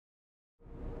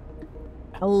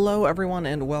Hello everyone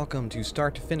and welcome to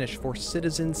Start to Finish for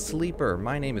Citizen Sleeper.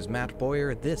 My name is Matt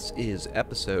Bowyer. This is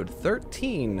episode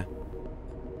 13.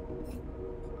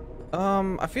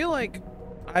 I feel like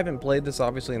I haven't played this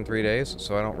obviously in 3 days,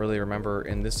 so I don't really remember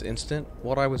in this instant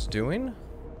what I was doing.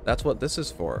 That's what this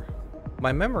is for.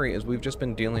 My memory is we've just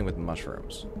been dealing with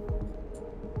mushrooms.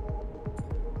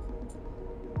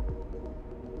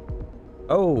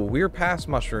 Oh, we're past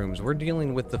mushrooms. We're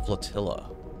dealing with the flotilla.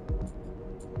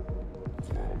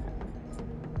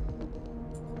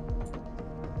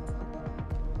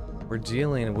 We're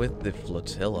dealing with the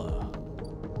flotilla.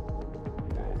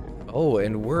 Oh,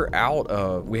 and we're out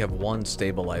of... We have one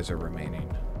stabilizer remaining.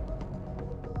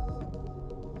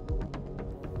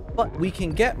 But we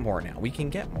can get more now. We can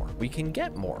get more. We can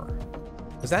get more.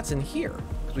 Because that's in here.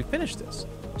 Because we finished this.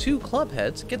 2 club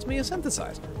heads gets me a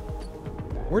synthesizer.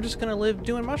 We're just going to live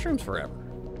doing mushrooms forever.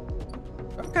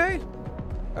 Okay.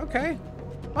 Okay.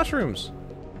 Mushrooms.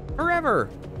 Forever.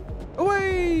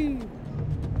 Away!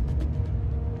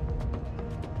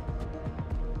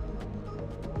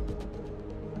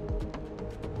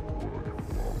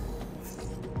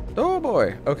 Oh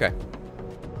boy, okay.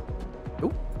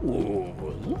 Ooh,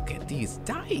 look at these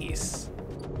dice.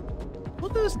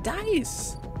 Look at those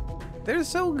dice. They're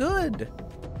so good.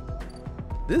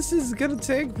 This is gonna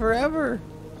take forever.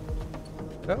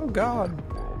 Oh god.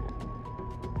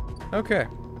 Okay.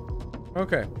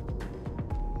 Okay.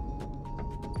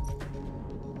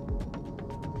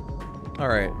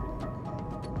 Alright.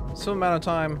 Some amount of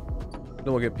time,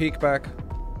 then we'll get peek back.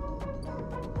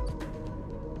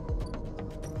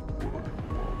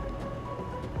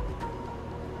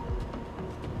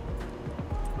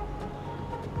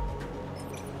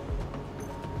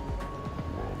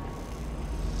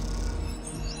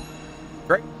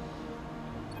 Great.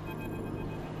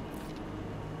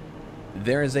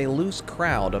 There is a loose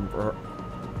crowd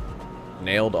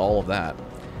nailed all of that.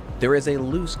 There is a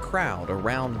loose crowd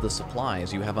around the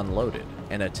supplies you have unloaded,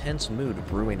 and a tense mood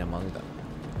brewing among them.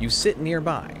 You sit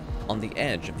nearby, on the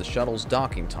edge of the shuttle's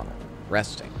docking tunnel,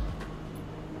 resting.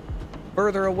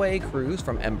 Further away, crews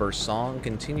from Ember's Song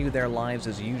continue their lives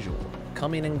as usual,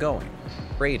 coming and going,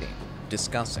 trading,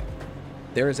 discussing.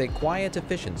 There is a quiet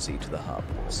efficiency to the hub,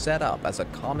 set up as a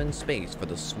common space for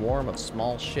the swarm of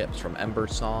small ships from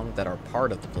Ember's Song that are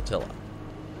part of the flotilla.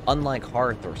 Unlike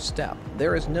Hearth or Steppe,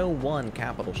 there is no one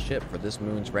capital ship for this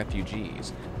moon's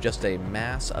refugees, just a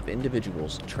mass of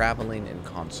individuals traveling in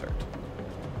concert.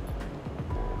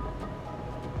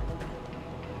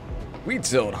 We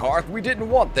told Hearth we didn't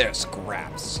want their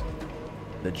scraps.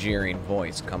 The jeering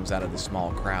voice comes out of the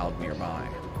small crowd nearby.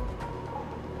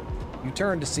 You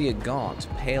turn to see a gaunt,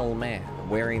 pale man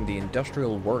wearing the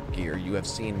industrial work gear you have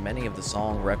seen many of the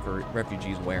Song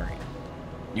refugees wearing.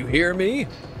 You hear me?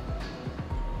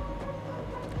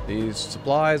 These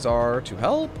supplies are to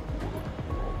help.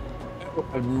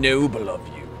 Noble of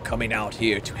you, coming out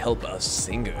here to help us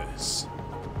singers.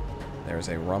 There's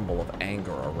a rumble of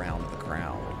anger around the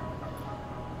crowd.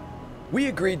 We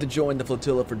agreed to join the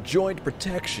flotilla for joint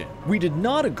protection. We did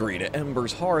not agree to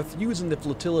Ember's Hearth using the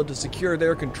flotilla to secure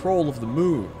their control of the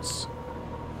moons.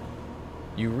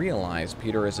 You realize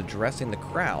Peter is addressing the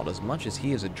crowd as much as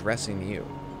he is addressing you.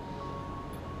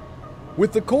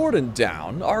 With the cordon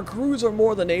down, our crews are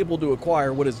more than able to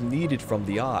acquire what is needed from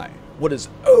the Eye, what is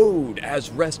owed as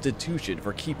restitution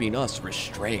for keeping us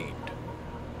restrained.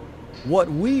 What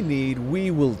we need,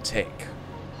 we will take.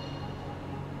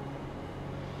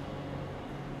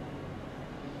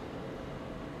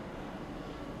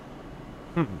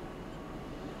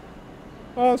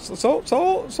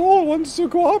 Sol wants to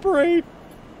cooperate.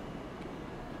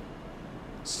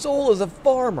 Sol is a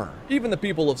farmer. Even the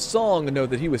people of Song know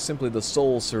that he was simply the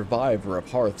sole survivor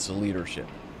of Hearth's leadership.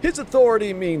 His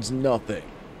authority means nothing.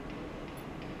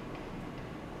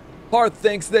 Hearth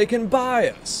thinks they can buy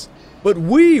us, but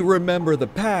we remember the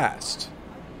past.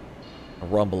 A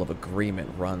rumble of agreement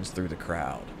runs through the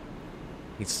crowd.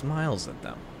 He smiles at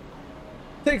them.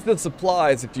 Take the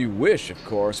supplies if you wish, of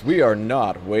course. We are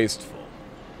not wasteful.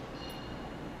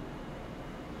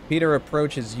 Peter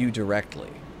approaches you directly.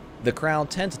 The crowd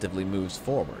tentatively moves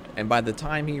forward, and by the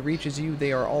time he reaches you,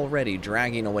 they are already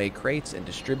dragging away crates and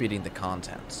distributing the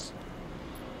contents.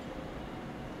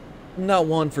 I'm not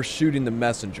one for shooting the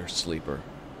messenger, Sleeper,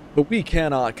 but we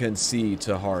cannot concede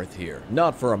to Hearth here,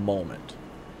 not for a moment.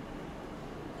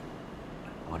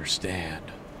 I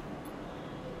understand.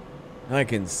 I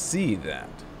can see that.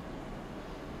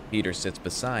 Peter sits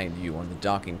beside you on the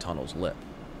docking tunnel's lip.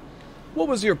 What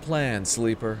was your plan,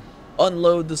 Sleeper?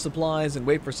 Unload the supplies and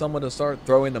wait for someone to start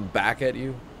throwing them back at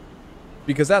you?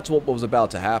 Because that's what was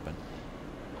about to happen.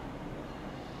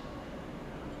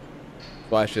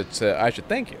 Well, I should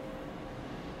thank you.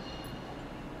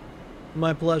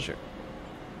 My pleasure.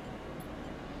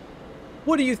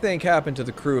 What do you think happened to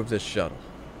the crew of this shuttle?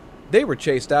 They were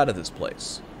chased out of this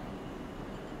place.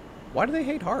 Why do they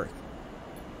hate Hearth?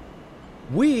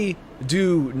 We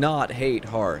do not hate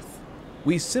Hearth.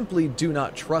 We simply do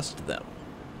not trust them.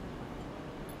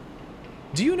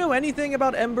 Do you know anything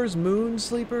about Ember's moon,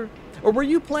 Sleeper? Or were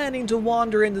you planning to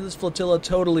wander into this flotilla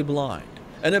totally blind?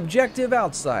 An objective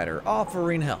outsider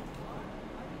offering help?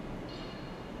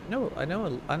 No, I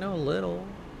know a little.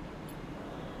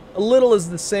 A little is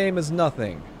the same as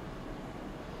nothing.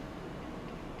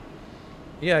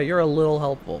 Yeah, you're a little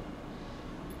helpful.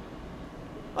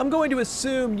 I'm going to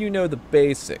assume you know the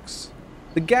basics.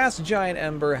 The gas giant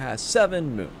Ember has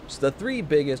 7 moons. The 3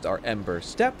 biggest are Ember's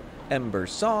Step,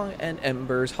 Ember's Song, and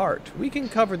Ember's Heart. We can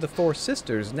cover the 4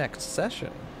 sisters next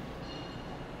session.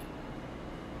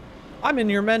 I'm in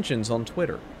your mentions on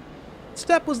Twitter.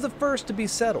 Step was the first to be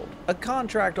settled, a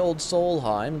contract old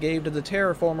Solheim gave to the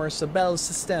terraformer Sabel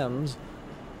Systems.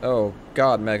 Oh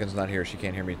god, Megan's not here, she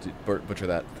can't hear me butcher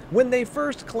that. When they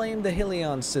first claimed the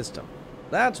Helion system.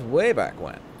 That's way back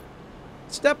when.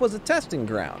 Step was a testing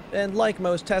ground, and like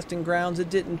most testing grounds, it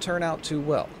didn't turn out too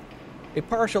well. A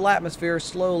partial atmosphere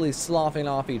slowly sloughing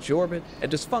off each orbit, a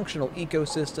dysfunctional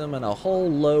ecosystem, and a whole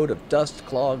load of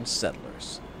dust-clogged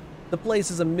settlers. The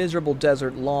place is a miserable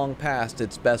desert long past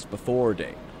its best before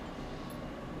date.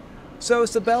 So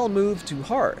Sabel moved to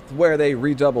Hearth, where they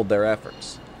redoubled their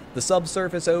efforts. The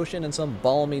subsurface ocean and some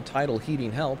balmy tidal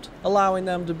heating helped, allowing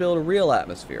them to build a real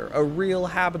atmosphere, a real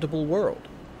habitable world.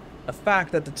 A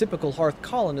fact that the typical Hearth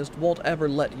colonist won't ever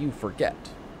let you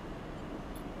forget.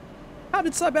 How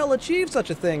did Sabel achieve such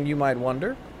a thing, you might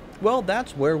wonder? Well,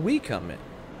 that's where we come in.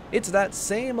 It's that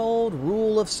same old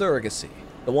rule of surrogacy,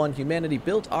 the one humanity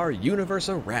built our universe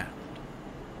around.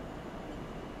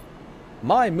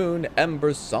 My moon,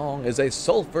 Ember's Song, is a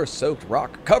sulfur-soaked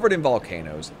rock covered in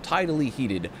volcanoes, tidally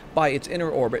heated by its inner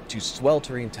orbit to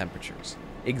sweltering temperatures.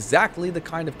 Exactly the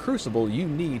kind of crucible you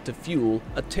need to fuel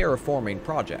a terraforming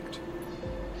project.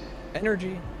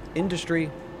 Energy,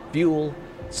 industry, fuel,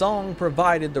 Song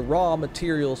provided the raw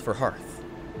materials for Hearth,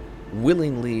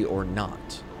 willingly or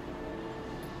not.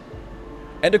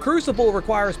 And a crucible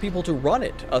requires people to run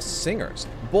it, us singers,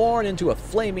 born into a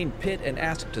flaming pit and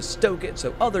asked to stoke it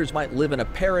so others might live in a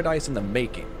paradise in the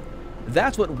making.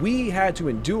 That's what we had to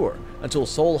endure until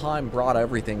Solheim brought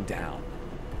everything down.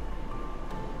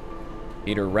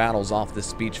 Peter rattles off this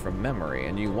speech from memory,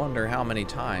 and you wonder how many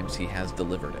times he has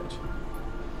delivered it.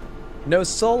 No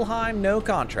Solheim, no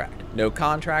contract. No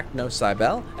contract, no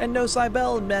Cybele, and no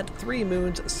Cybele meant 3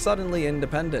 moons suddenly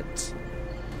independent.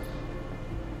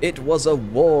 It was a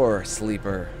war,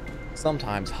 Sleeper.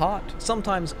 Sometimes hot,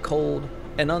 sometimes cold,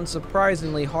 and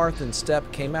unsurprisingly Hearth and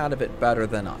Step came out of it better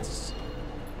than us.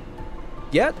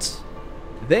 Yet,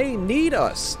 they need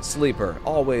us, Sleeper,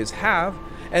 always have,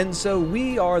 and so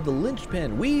we are the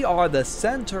linchpin, we are the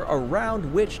center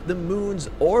around which the moons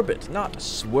orbit, not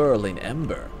swirling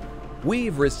ember.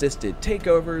 We've resisted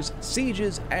takeovers,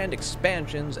 sieges, and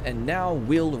expansions, and now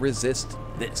we'll resist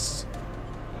this.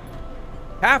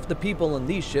 Half the people in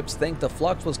these ships think the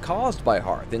flux was caused by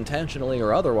Hearth, intentionally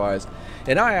or otherwise,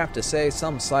 and I have to say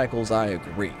some cycles I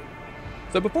agree.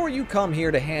 So before you come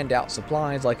here to hand out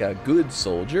supplies like a good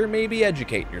soldier, maybe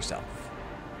educate yourself.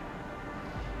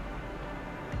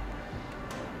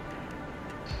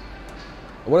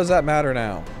 What does that matter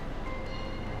now?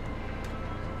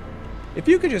 If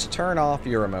you could just turn off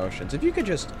your emotions, if you could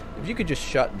just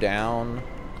shut down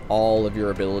all of your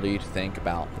ability to think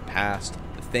about the past,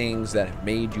 the things that have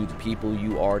made you the people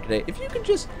you are today, if you could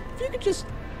just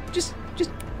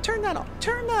turn that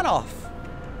off.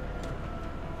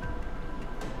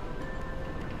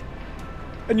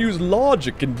 And use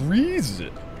logic and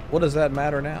reason. What does that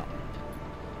matter now?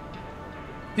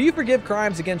 Do you forgive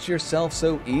crimes against yourself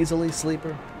so easily,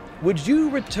 Sleeper? Would you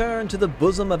return to the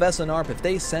bosom of Essenarp if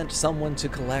they sent someone to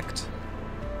collect?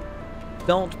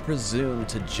 Don't presume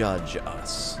to judge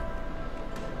us.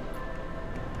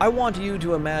 I want you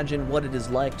to imagine what it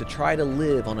is like to try to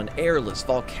live on an airless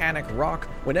volcanic rock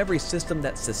when every system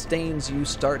that sustains you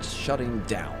starts shutting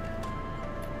down.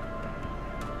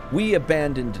 We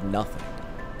abandoned nothing.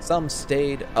 Some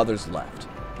stayed, others left.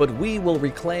 But we will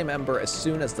reclaim Ember as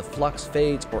soon as the flux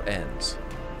fades or ends.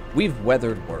 We've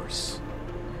weathered worse.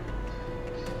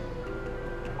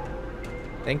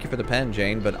 Thank you for the pen,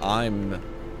 Jane, but I'm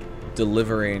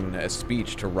delivering a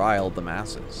speech to rile the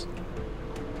masses.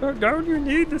 Don't you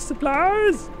need the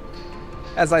supplies?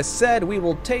 As I said, we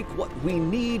will take what we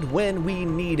need when we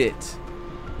need it.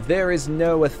 There is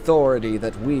no authority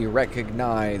that we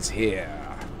recognize here.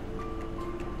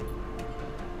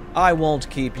 I won't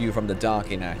keep you from the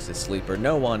docking access, Sleeper.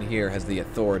 No one here has the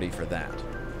authority for that.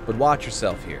 But watch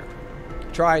yourself here.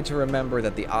 Try to remember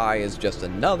that the Eye is just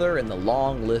another in the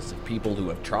long list of people who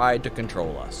have tried to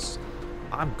control us.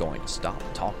 I'm going to stop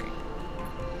talking.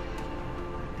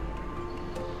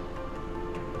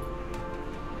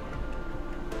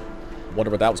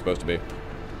 Wonder what that was supposed to be.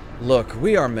 Look,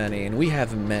 we are many, and we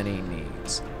have many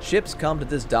needs. Ships come to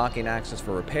this docking access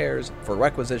for repairs, for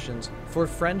requisitions, for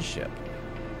friendship.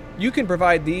 You can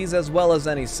provide these as well as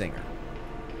any singer.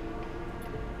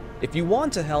 If you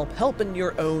want to help, help in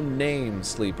your own name,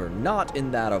 Sleeper, not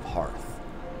in that of Hearth.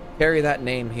 Carry that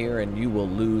name here and you will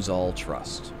lose all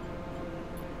trust.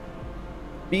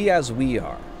 Be as we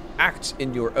are. Act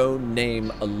in your own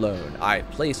name alone. I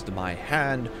placed my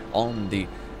hand on the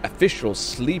official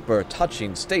Sleeper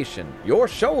touching station, your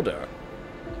shoulder.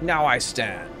 Now I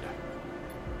stand.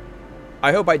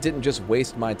 I hope I didn't just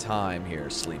waste my time here,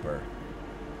 Sleeper.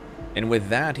 And with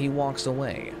that, he walks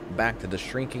away, back to the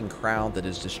shrinking crowd that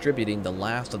is distributing the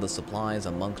last of the supplies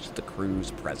amongst the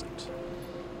crews present.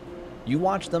 You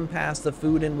watch them pass the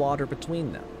food and water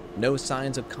between them. No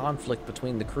signs of conflict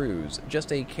between the crews,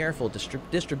 just a careful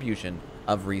distribution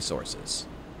of resources.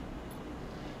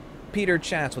 Peter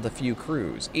chats with a few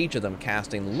crews, each of them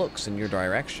casting looks in your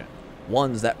direction,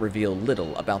 ones that reveal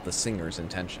little about the singer's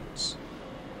intentions.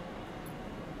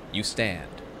 You stand.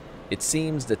 It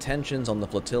seems the tensions on the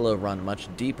flotilla run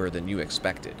much deeper than you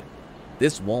expected.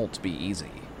 This won't be easy.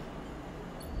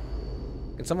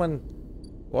 Can someone...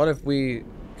 What if we...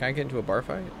 Can I get into a bar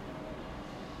fight?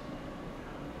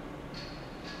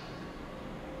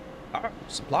 Ah,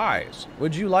 supplies.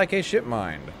 Would you like a ship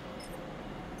mind?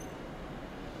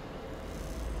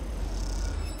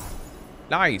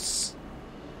 Nice.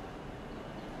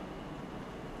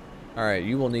 Alright,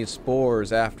 you will need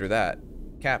spores after that.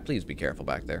 Cat, please be careful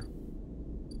back there.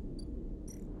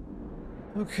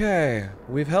 Okay,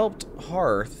 we've helped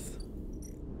Hearth.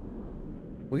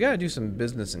 We gotta do some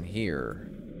business in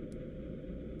here.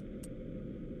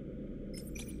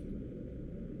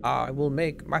 I will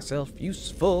make myself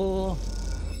useful.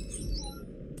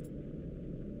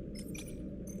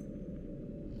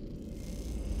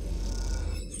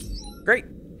 Great.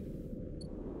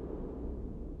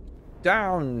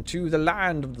 Down to the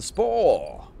land of the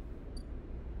spore.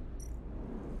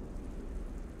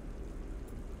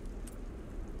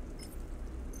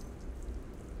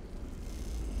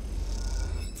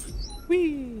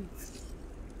 Whee!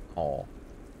 Oh.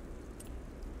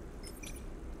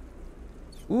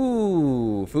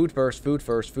 Ooh, food first, food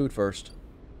first, food first.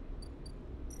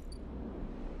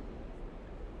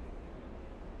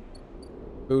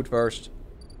 Food first.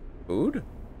 Food?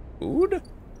 Food?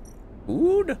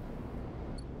 Food?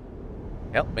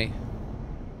 Help me.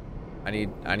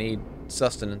 I need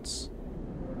sustenance.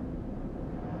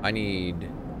 I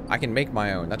can make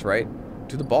my own, that's right.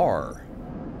 To the bar.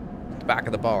 The back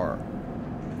of the bar.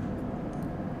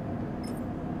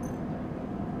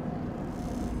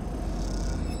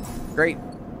 Great.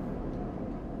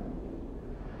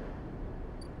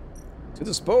 To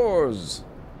the spores.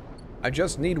 I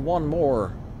just need one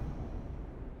more.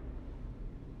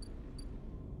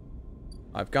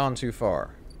 I've gone too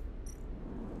far.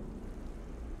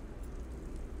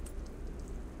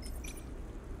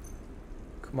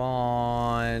 Come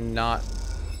on, not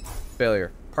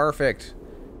failure. Perfect.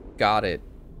 Got it.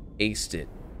 Aced it.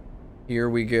 Here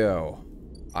we go.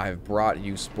 I've brought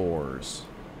you spores.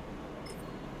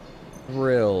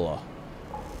 Thrill.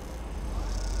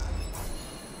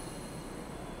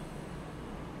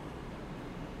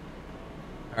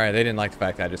 Alright, they didn't like the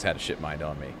fact that I just had a ship mind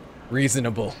on me.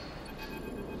 Reasonable.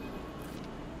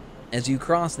 As you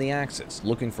cross the axis,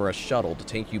 looking for a shuttle to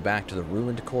take you back to the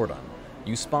ruined cordon,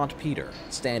 you spot Peter,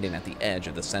 standing at the edge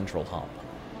of the central hump.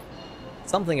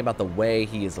 Something about the way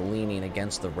he is leaning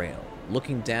against the rail,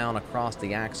 looking down across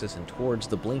the axis and towards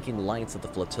the blinking lights of the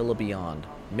flotilla beyond,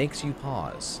 makes you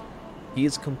pause. He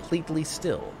is completely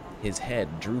still, his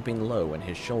head drooping low and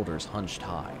his shoulders hunched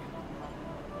high.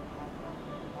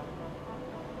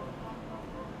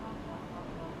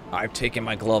 I've taken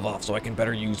my glove off so I can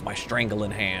better use my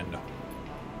strangling hand.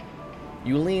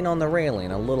 You lean on the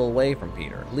railing a little away from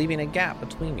Peter, leaving a gap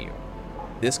between you.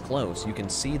 This close, you can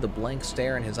see the blank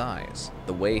stare in his eyes,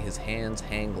 the way his hands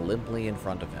hang limply in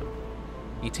front of him.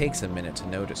 He takes a minute to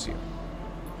notice you.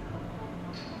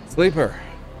 Sleeper.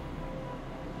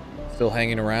 Still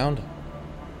hanging around?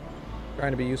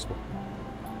 Trying to be useful.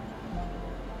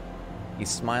 He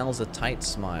smiles a tight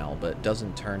smile, but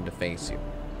doesn't turn to face you.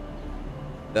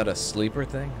 That a sleeper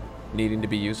thing? Needing to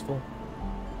be useful?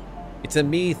 It's a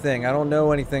me thing. I don't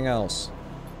know anything else.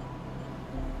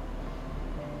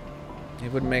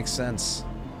 It would make sense.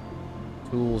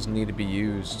 Tools need to be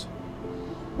used.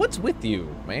 What's with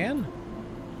you, man?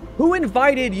 Who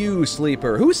invited you,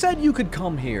 Sleeper? Who said you could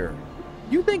come here?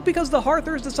 You think because the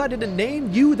Harthers decided to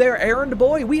name you their errand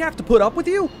boy, we have to put up with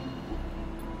you?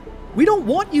 We don't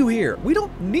want you here. We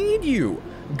don't need you.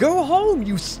 Go home,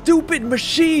 you stupid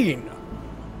machine.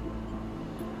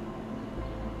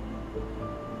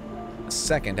 A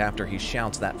second after he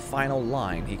shouts that final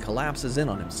line, he collapses in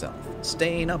on himself,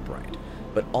 staying upright,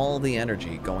 but all the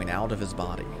energy going out of his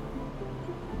body.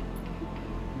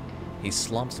 He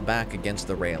slumps back against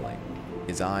the railing,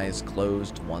 his eyes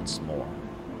closed once more.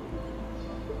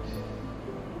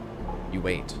 You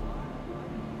wait.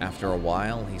 After a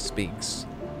while, he speaks.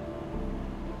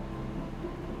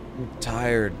 I'm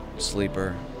tired,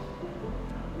 Sleeper.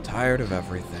 Tired of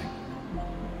everything.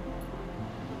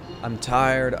 I'm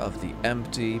tired of the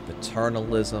empty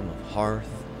paternalism of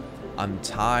Hearth. I'm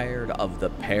tired of the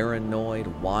paranoid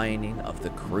whining of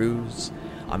the crews.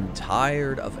 I'm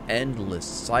tired of endless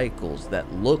cycles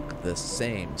that look the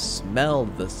same, smell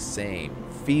the same,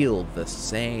 feel the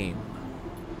same.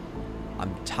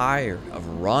 I'm tired of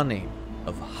running,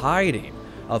 of hiding,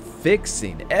 of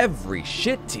fixing every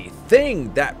shitty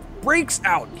thing that breaks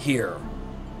out here.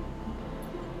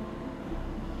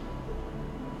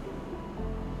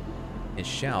 His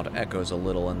shout echoes a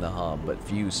little in the hub, but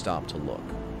few stop to look.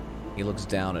 He looks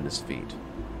down at his feet.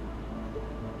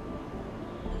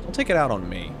 Don't take it out on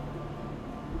me.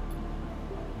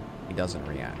 He doesn't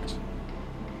react.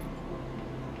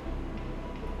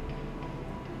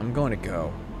 I'm going to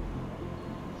go.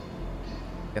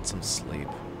 Get some sleep.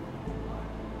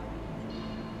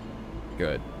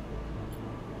 Good.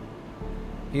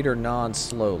 Peter nods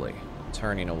slowly,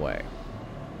 turning away.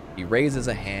 He raises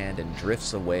a hand and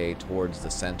drifts away towards the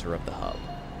center of the hub.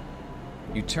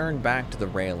 You turn back to the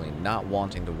railing, not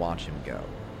wanting to watch him go.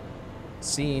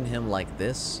 Seeing him like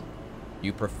this,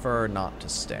 you prefer not to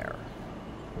stare.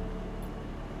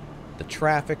 The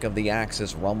traffic of the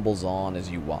Axis rumbles on as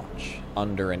you watch,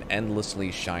 under an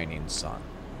endlessly shining sun.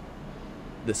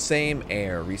 The same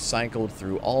air recycled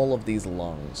through all of these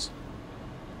lungs.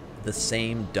 The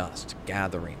same dust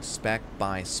gathering speck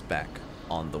by speck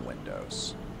on the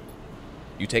windows.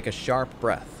 You take a sharp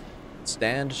breath,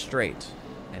 stand straight,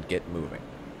 and get moving,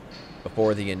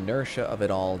 before the inertia of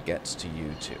it all gets to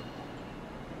you too.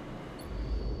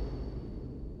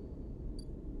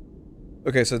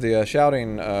 Okay, so the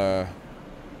shouting, bellowing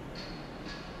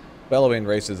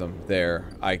racism there,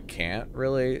 I can't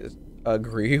really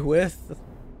agree with,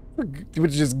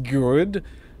 which is good.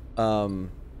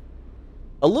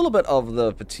 A little bit of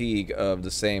the fatigue of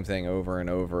the same thing over and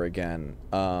over again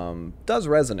does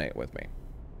resonate with me.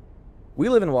 We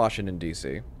live in Washington,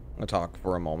 D.C. I'm going to talk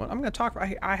for a moment. I'm going to talk.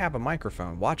 I have a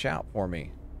microphone. Watch out for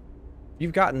me. If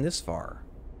you've gotten this far,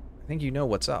 I think you know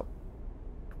what's up.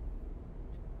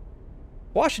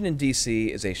 Washington, D.C.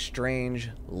 is a strange,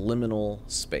 liminal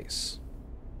space.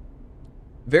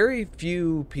 Very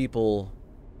few people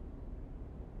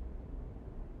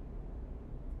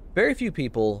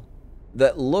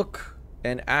that look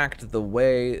and act the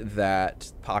way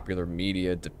that popular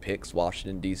media depicts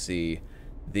Washington, D.C.,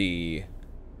 the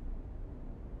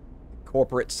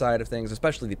corporate side of things,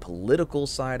 especially the political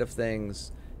side of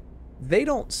things, they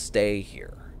don't stay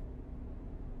here.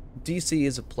 D.C.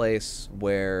 is a place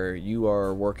where you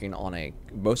are working on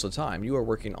most of the time, you are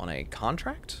working on a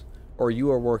contract, or you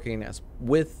are working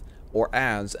with or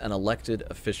as an elected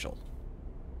official.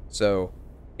 So,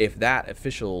 if that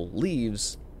official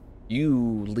leaves,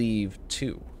 you leave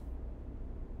too.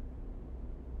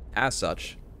 As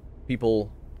such,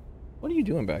 people... What are you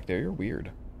doing back there? You're weird.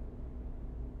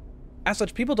 As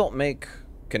such, people don't make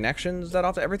connections that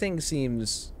often. Everything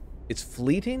seems... It's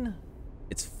fleeting,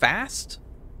 it's fast,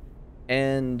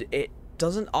 and it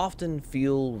doesn't often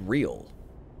feel real.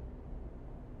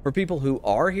 For people who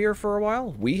are here for a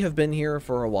while, we have been here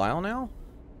for a while now,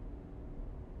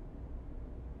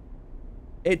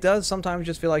 it does sometimes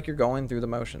just feel like you're going through the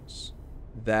motions.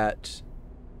 That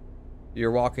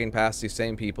you're walking past these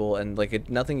same people, and like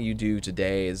nothing you do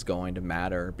today is going to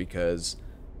matter because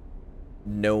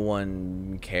no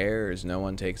one cares, no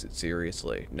one takes it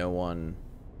seriously, no one...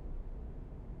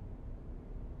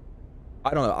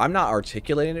 I don't know, I'm not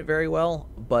articulating it very well,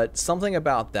 but something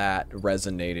about that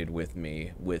resonated with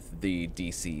me with the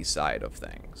DC side of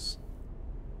things.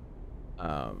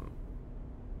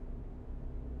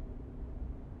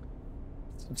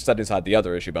 Set aside the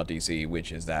other issue about DC,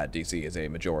 which is that DC is a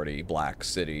majority black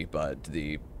city, but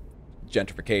the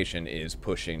gentrification is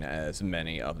pushing as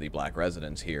many of the black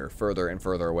residents here further and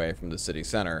further away from the city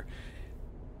center,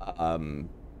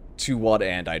 To what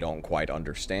end, I don't quite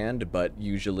understand, but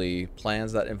usually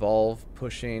plans that involve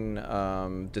pushing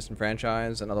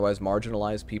disenfranchised and otherwise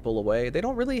marginalized people away, they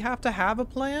don't really have to have a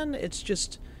plan. It's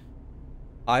just,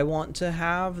 I want to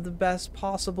have the best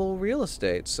possible real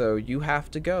estate, so you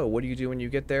have to go. What do you do when you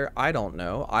get there? I don't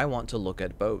know. I want to look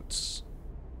at boats.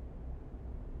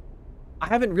 I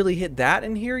haven't really hit that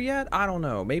in here yet. I don't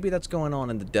know. Maybe that's going on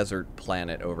in the desert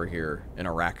planet over here in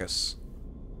Arrakis.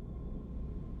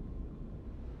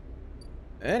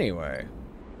 Anyway,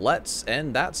 let's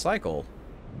end that cycle.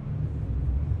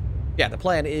 Yeah, the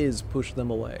plan is push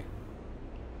them away.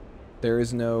 There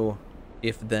is no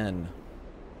if-then.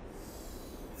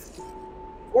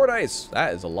 4 dice.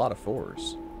 That is a lot of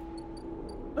 4s.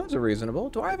 Those are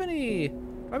reasonable. Do I have any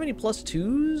plus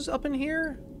 2s up in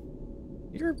here?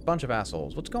 You're a bunch of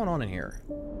assholes. What's going on in here?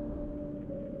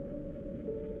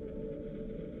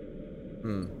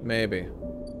 Maybe.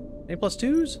 Any plus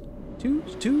 2s?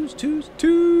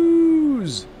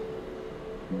 Twos!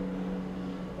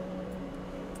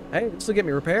 Hey, this will get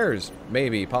me repairs.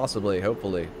 Maybe, possibly,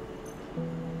 hopefully.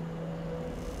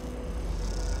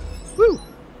 Woo!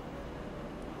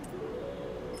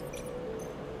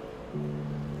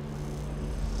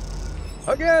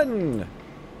 Again!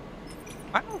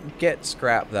 I don't get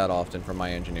scrap that often from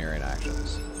my engineering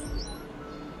actions.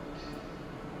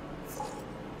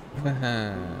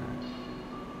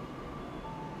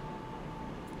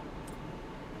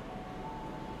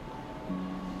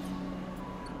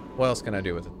 What else can I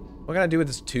do with it? What can I do with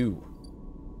this 2?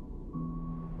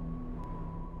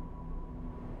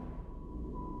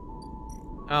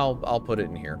 I'll put it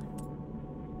in here.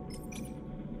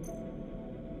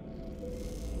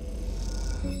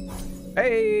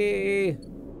 Hey!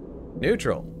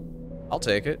 Neutral. I'll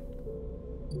take it.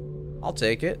 I'll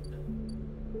take it.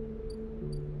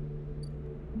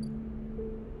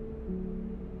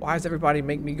 Why does everybody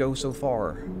make me go so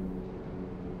far?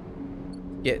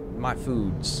 Get my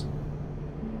foods.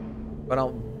 If I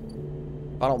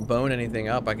don't bone anything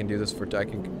up, I can do this I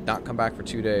can not come back for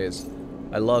 2 days.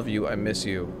 I love you. I miss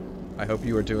you. I hope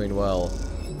you are doing well.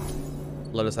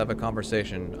 Let us have a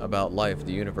conversation about life,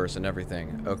 the universe, and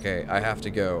everything. Okay, I have to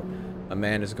go. A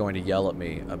man is going to yell at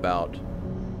me about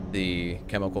the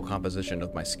chemical composition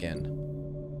of my skin.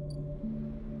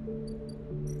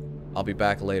 I'll be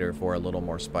back later for a little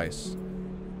more spice.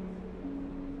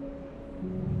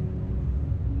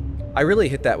 I really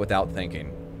hit that without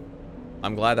thinking.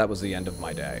 I'm glad that was the end of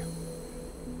my day.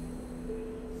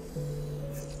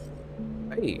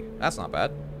 Hey, that's not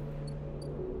bad.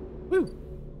 Woo!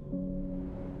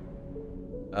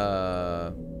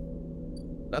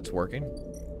 That's working.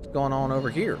 What's going on over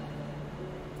here?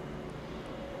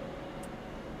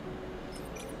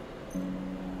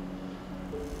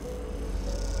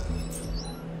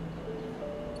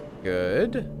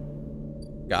 Good.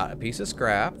 Got a piece of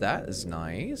scrap. That is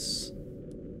nice.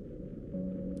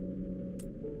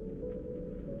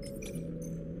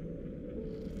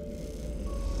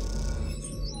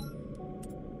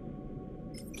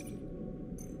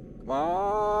 Come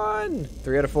on!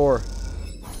 3 out of 4.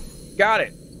 Got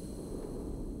it!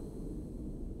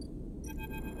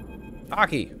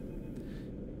 Aki!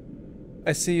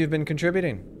 I see you've been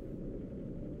contributing.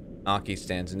 Aki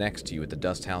stands next to you at the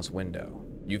dust house window.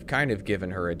 You've kind of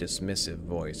given her a dismissive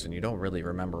voice, and you don't really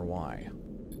remember why.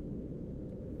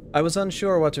 I was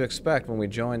unsure what to expect when we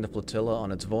joined the flotilla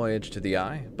on its voyage to the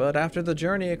Eye, but after the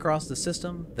journey across the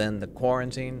system, then the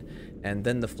quarantine, and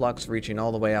then the flux reaching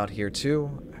all the way out here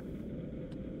too...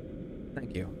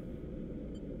 Thank you.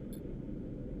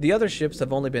 The other ships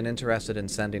have only been interested in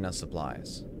sending us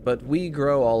supplies, but we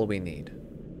grow all we need.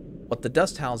 What the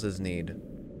dust houses need,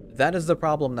 that is the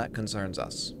problem that concerns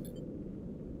us.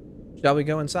 Shall we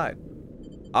go inside?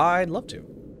 I'd love to.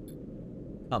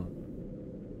 Come.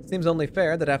 Seems only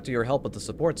fair that after your help with the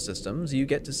support systems, you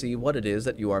get to see what it is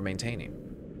that you are maintaining.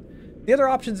 The other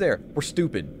options there were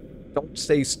stupid. Don't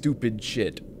say stupid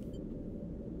shit.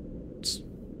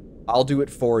 I'll do it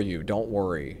for you, don't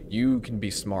worry. You can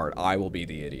be smart, I will be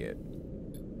the idiot.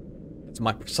 It's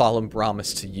my solemn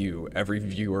promise to you, every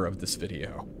viewer of this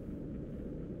video.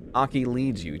 Aki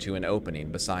leads you to an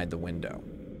opening beside the window.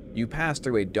 You pass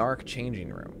through a dark changing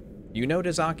room. You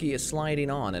notice Aki is sliding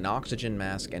on an oxygen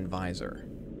mask and visor.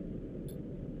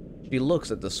 She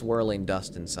looks at the swirling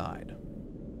dust inside.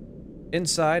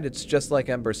 Inside, it's just like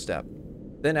Ember's Step.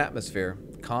 Thin atmosphere,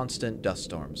 constant dust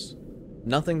storms.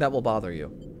 Nothing that will bother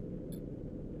you.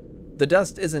 The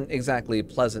dust isn't exactly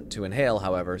pleasant to inhale,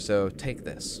 however, so take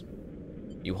this.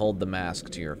 You hold the mask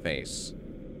to your face.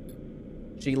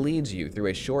 She leads you through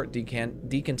a short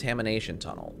decontamination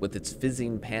tunnel with its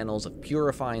fizzing panels of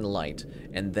purifying light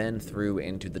and then through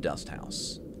into the dust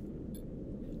house.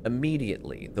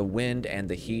 Immediately, the wind and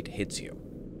the heat hits you.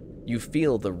 You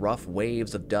feel the rough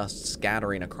waves of dust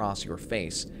scattering across your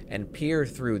face and peer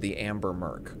through the amber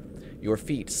murk. Your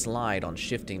feet slide on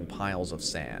shifting piles of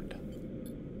sand.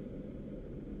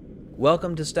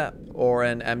 Welcome to STEP, or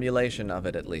an emulation of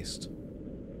it at least.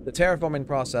 The terraforming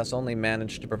process only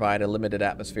managed to provide a limited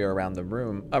atmosphere around the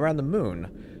moon,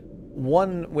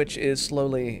 one which is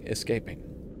slowly escaping.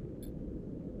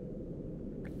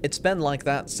 It's been like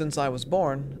that since I was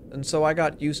born, and so I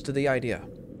got used to the idea.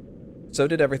 So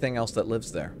did everything else that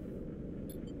lives there.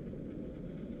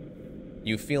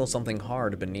 You feel something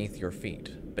hard beneath your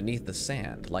feet, beneath the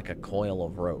sand, like a coil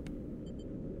of rope.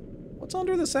 What's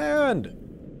under the sand?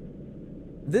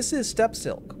 This is steppe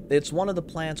silk. It's one of the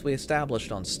plants we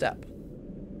established on steppe.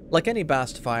 Like any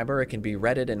bast fiber, it can be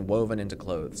retted and woven into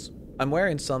clothes. I'm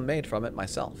wearing some made from it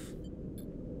myself.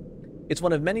 It's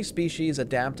one of many species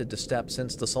adapted to steppe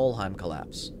since the Solheim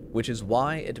collapse, which is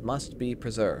why it must be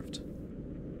preserved.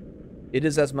 It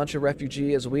is as much a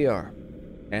refugee as we are,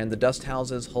 and the dust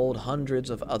houses hold hundreds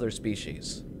of other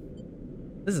species.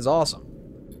 This is awesome.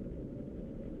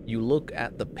 You look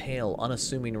at the pale,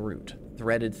 unassuming root,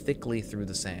 threaded thickly through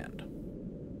the sand.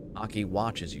 Aki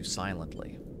watches you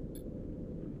silently.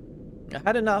 I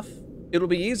had enough. It'll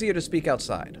be easier to speak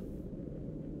outside.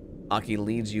 Aki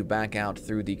leads you back out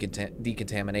through the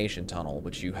decontamination tunnel,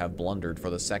 which you have blundered for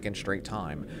the second straight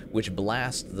time, which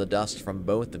blasts the dust from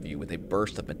both of you with a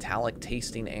burst of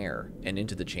metallic-tasting air and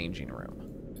into the changing room.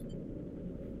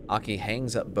 Aki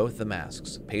hangs up both the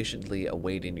masks, patiently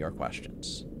awaiting your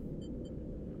questions.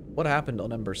 What happened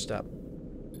on Ember's step?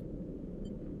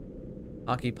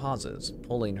 Aki pauses,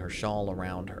 pulling her shawl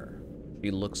around her.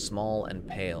 She looks small and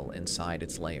pale inside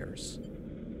its layers.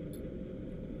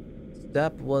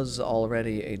 Steppe was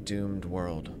already a doomed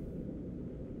world.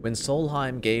 When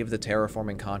Solheim gave the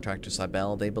terraforming contract to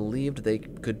Cybele, they believed they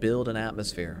could build an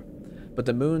atmosphere, but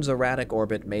the moon's erratic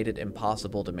orbit made it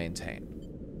impossible to maintain.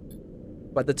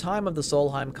 By the time of the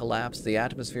Solheim collapse, the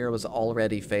atmosphere was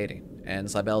already fading,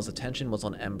 and Cybele's attention was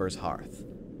on Ember's hearth.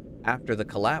 After the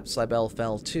collapse, Cybele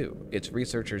fell too, its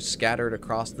researchers scattered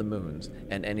across the moons,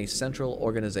 and any central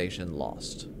organization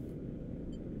lost.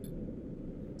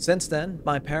 Since then,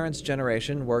 my parents'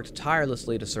 generation worked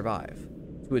tirelessly to survive,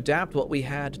 to adapt what we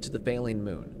had to the failing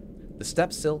moon. The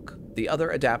steppe silk, the other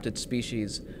adapted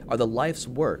species, are the life's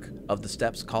work of the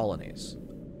steppe's colonies.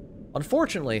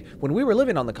 Unfortunately, when we were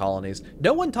living on the colonies,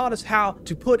 no one taught us how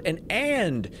to put an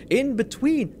 "and" in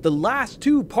between the last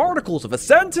two particles of a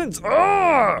sentence.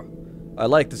 Ugh! I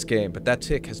like this game, but that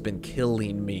tick has been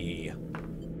killing me.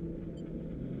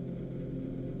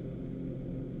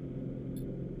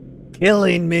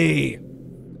 Killing me!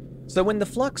 So when the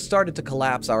flux started to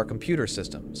collapse our computer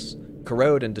systems,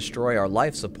 corrode and destroy our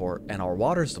life support and our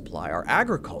water supply, our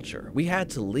agriculture, we had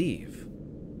to leave.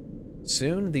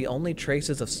 Soon, the only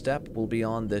traces of steppe will be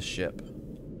on this ship.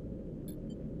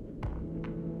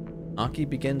 Aki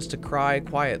begins to cry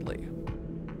quietly.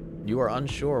 You are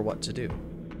unsure what to do.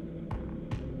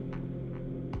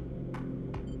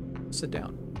 Sit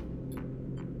down.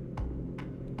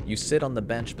 You sit on the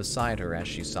bench beside her as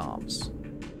she sobs.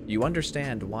 You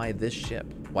understand why this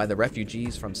ship, why the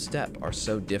refugees from steppe are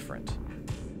so different.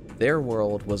 Their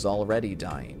world was already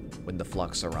dying when the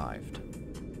flux arrived.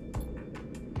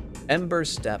 Ember's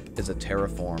steppe is a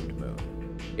terraformed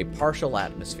moon, a partial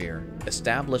atmosphere,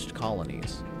 established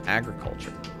colonies,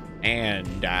 agriculture.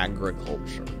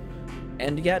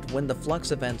 And yet, when the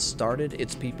flux events started,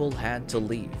 its people had to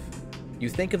leave. You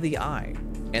think of the eye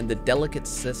and the delicate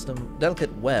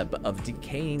web of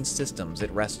decaying systems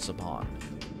it rests upon.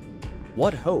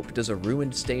 What hope does a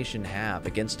ruined station have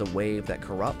against a wave that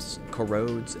corrupts,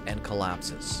 corrodes, and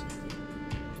collapses?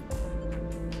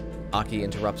 Aki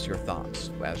interrupts your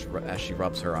thoughts as she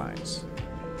rubs her eyes.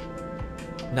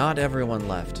 Not everyone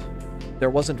left. There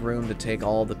wasn't room to take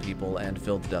all the people and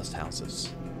fill the dust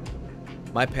houses.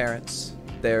 My parents,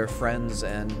 their friends,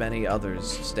 and many others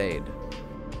stayed.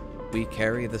 We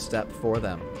carry the steppe for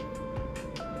them.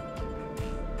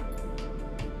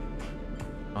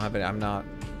 I'm not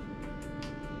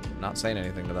saying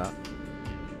anything to that.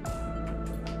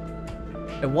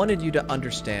 I wanted you to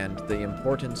understand the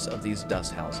importance of these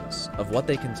dust houses, of what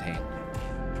they contain.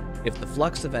 If the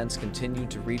flux events continue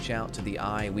to reach out to the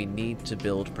eye, we need to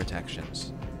build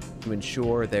protections to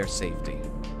ensure their safety.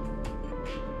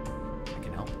 I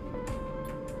can help.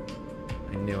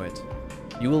 I knew it.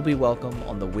 You will be welcome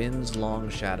on the wind's long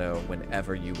shadow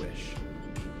whenever you wish.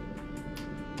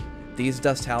 These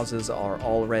dust houses are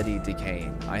already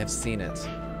decaying. I have seen it.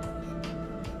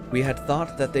 We had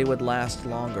thought that they would last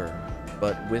longer,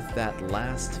 but with that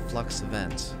last flux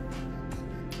event...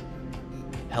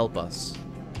 Help us.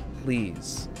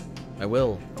 Please. I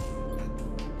will.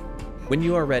 When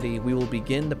you are ready, we will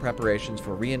begin the preparations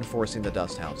for reinforcing the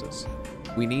dust houses.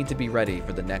 We need to be ready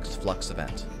for the next flux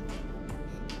event.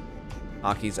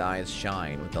 Aki's eyes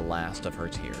shine with the last of her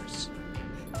tears.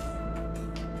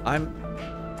 I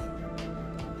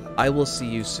will see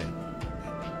you soon.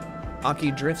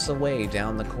 Aki drifts away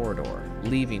down the corridor,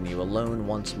 leaving you alone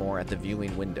once more at the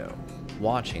viewing window,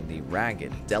 watching the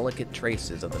ragged, delicate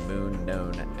traces of the moon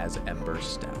known as Ember's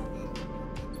Step.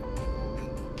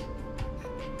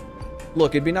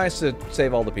 Look, it'd be nice to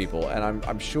save all the people, and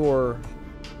I'm sure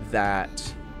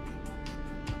that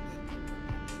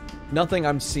nothing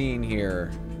I'm seeing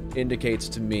here indicates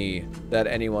to me that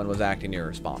anyone was acting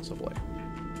irresponsibly.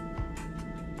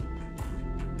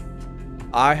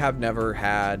 I have never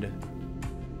had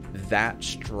that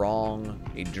strong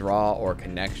a draw or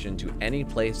connection to any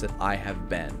place that I have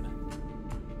been.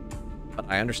 But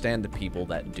I understand the people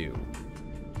that do.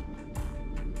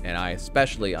 And I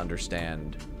especially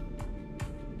understand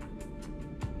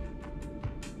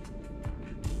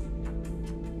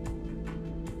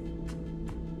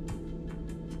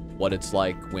what it's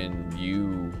like when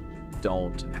you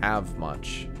don't have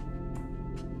much.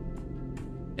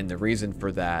 And the reason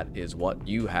for that is what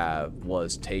you have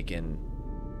was taken,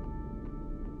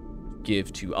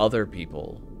 give to other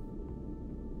people.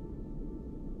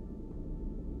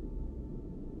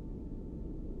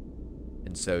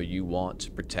 And so you want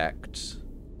to protect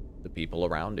the people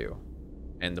around you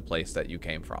and the place that you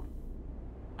came from.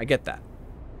 I get that.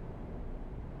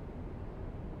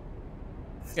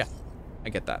 Yeah, I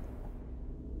get that.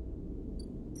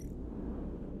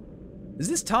 Is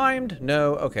this timed?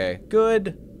 No. Okay.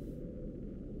 Good.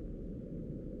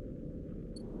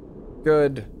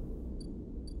 Good.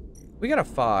 We got a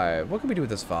 5. What can we do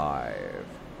with this 5?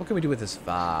 What can we do with this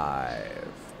 5?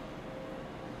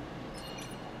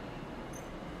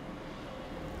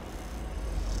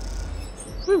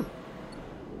 Woo.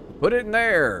 Put it in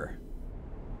there.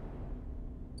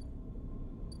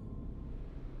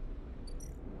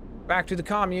 Back to the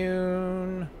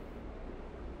commune.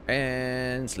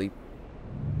 And sleep.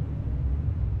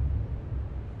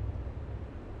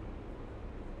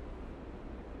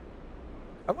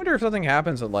 I wonder if something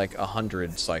happens at like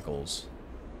 100 cycles.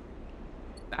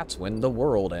 That's when the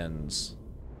world ends.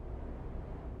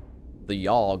 The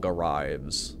Yogg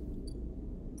arrives.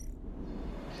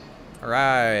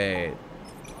 Alright.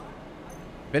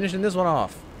 Finishing this one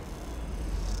off.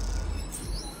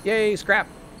 Yay, scrap.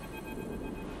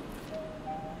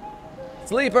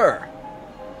 Sleeper!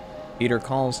 Peter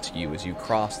calls to you as you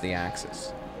cross the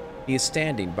axis. He is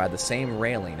standing by the same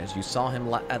railing as you saw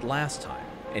him at last time,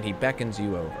 and he beckons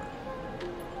you over.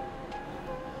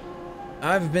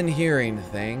 I've been hearing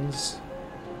things.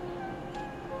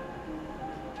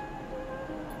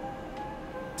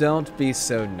 Don't be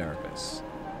so nervous.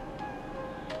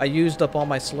 I used up all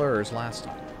my slurs last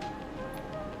time.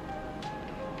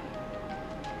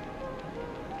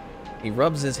 He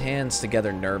rubs his hands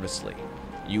together nervously.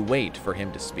 You wait for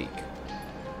him to speak.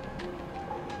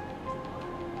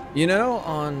 You know,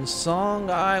 on Song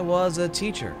I was a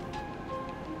teacher.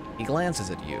 He glances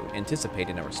at you,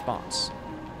 anticipating a response.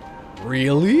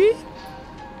 Really?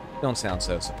 Don't sound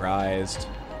so surprised.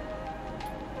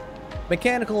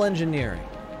 Mechanical engineering.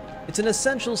 It's an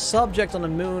essential subject on a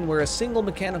moon where a single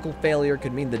mechanical failure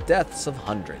could mean the deaths of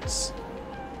hundreds.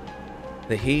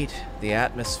 The heat, the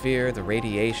atmosphere, the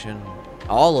radiation,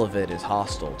 all of it is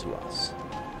hostile to us.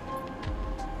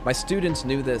 My students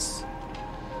knew this.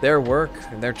 Their work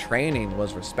and their training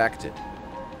was respected.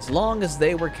 As long as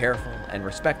they were careful and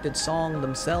respected Song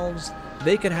themselves,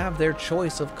 they could have their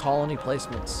choice of colony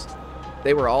placements.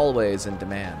 They were always in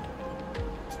demand.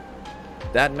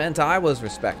 That meant I was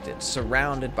respected,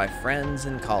 surrounded by friends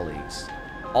and colleagues,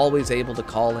 always able to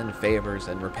call in favors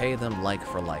and repay them like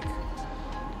for like.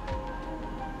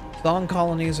 Song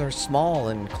colonies are small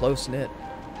and close-knit.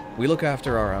 We look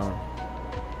after our own.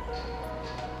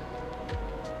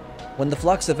 When the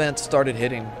flux events started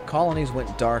hitting, colonies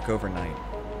went dark overnight.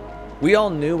 We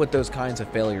all knew what those kinds of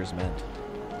failures meant.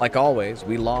 Like always,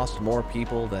 we lost more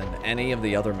people than any of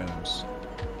the other moons.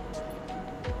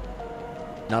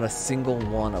 Not a single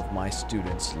one of my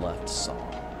students left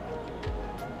Song.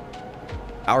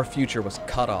 Our future was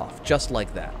cut off, just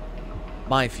like that.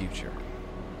 My future.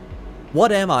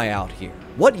 What am I out here?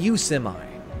 What use am I?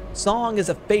 Song is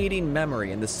a fading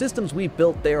memory, and the systems we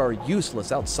built there are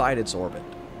useless outside its orbit.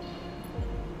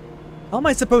 How am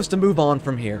I supposed to move on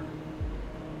from here?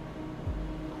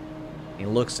 He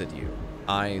looks at you,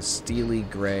 eyes steely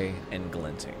gray and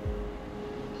glinting.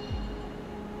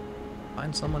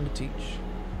 Find someone to teach.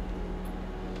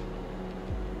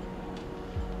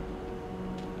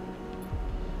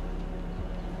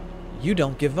 You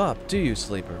don't give up, do you,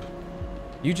 Sleeper?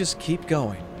 You just keep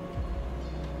going.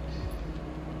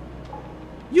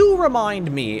 You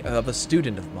remind me of a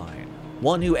student of mine,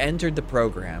 one who entered the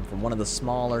program from one of the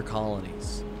smaller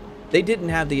colonies. They didn't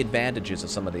have the advantages of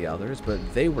some of the others, but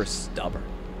they were stubborn.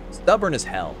 Stubborn as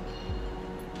hell.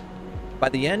 By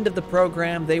the end of the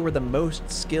program, they were the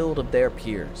most skilled of their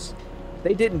peers.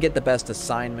 They didn't get the best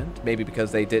assignment, maybe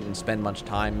because they didn't spend much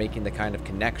time making the kind of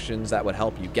connections that would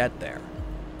help you get there.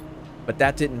 But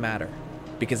that didn't matter,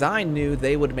 because I knew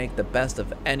they would make the best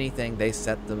of anything they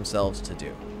set themselves to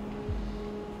do.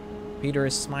 Peter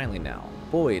is smiling now,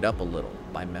 buoyed up a little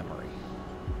by memory.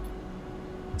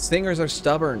 Singers are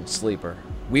stubborn, Sleeper.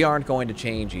 We aren't going to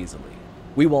change easily.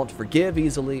 We won't forgive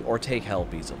easily or take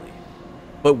help easily.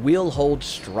 But we'll hold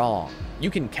strong.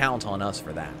 You can count on us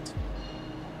for that.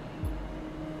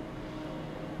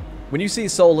 When you see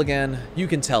Soul again, you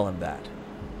can tell him that.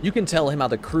 You can tell him how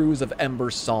the crews of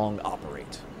Ember's Song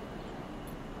operate.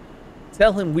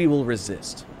 Tell him we will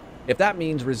resist. If that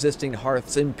means resisting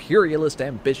Hearth's imperialist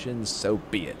ambitions, so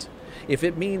be it. If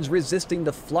it means resisting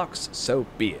the Flux, so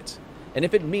be it. And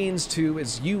if it means to,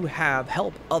 as you have,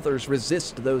 help others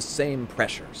resist those same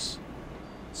pressures,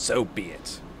 so be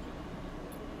it.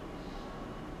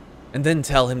 And then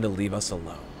tell him to leave us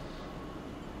alone.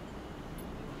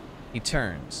 He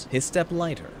turns, his step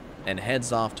lighter, and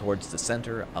heads off towards the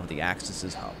center of the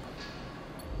Axis' hub.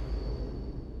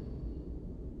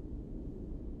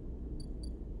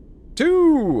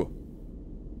 Two!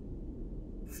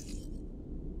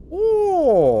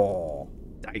 Oh!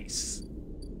 Dice.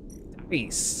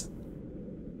 Dice.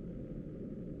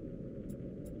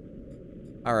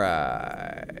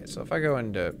 Alright, so if I go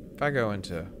in,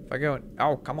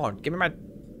 oh, come on, give me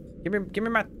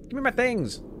my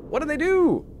things. What do they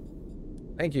do?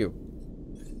 Thank you.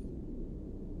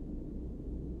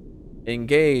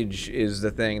 Engage is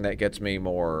the thing that gets me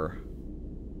more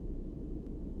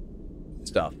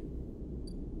stuff.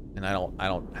 And I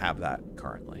don't have that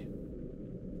currently.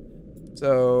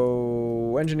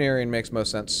 So engineering makes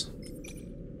most sense.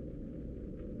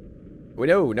 Wait,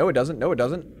 no, it doesn't. No, it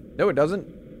doesn't. No, it doesn't.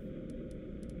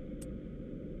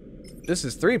 This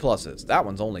is 3 pluses. That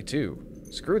one's only 2.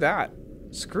 Screw that.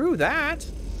 Screw that.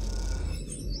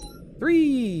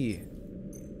 3.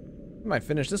 We might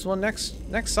finish this one next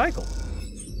cycle.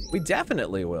 We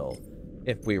definitely will.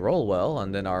 If we roll well,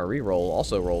 and then our reroll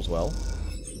also rolls well.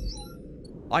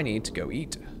 I need to go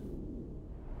eat.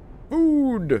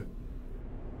 Food!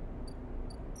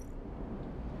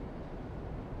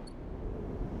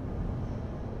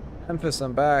 Memphis,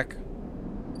 I'm back.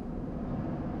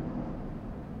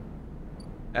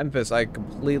 Memphis, I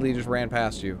completely just ran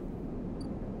past you.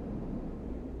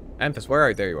 Memphis, where are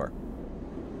you? There you are.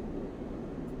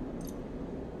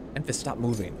 Memphis, stop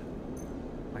moving.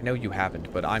 I know you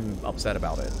haven't, but I'm upset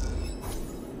about it.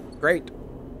 Great.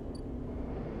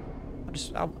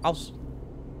 I'll...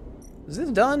 Is this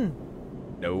done?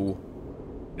 No.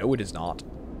 No, it is not.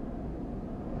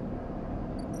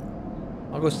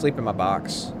 I'll go sleep in my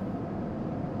box.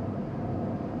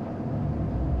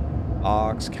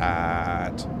 Ox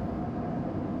cat.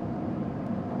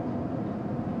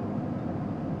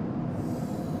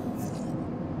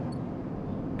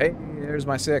 Hey, there's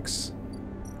my 6.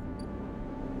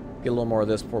 Get a little more of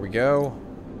this before we go.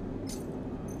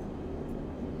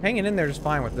 Hanging in there just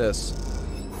fine with this.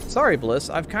 Sorry,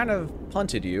 Bliss, I've kind of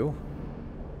punted you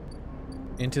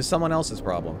into someone else's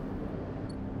problem.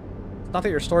 It's not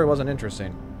that your story wasn't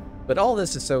interesting, but all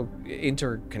this is so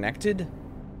interconnected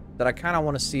that I kind of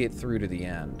want to see it through to the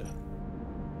end.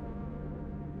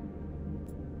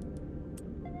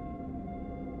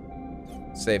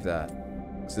 Save that,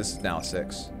 because this is now a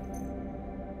 6.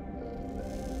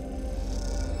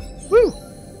 Woo!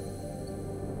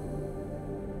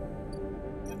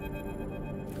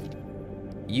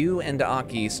 You and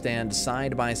Aki stand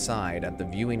side by side at the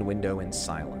viewing window in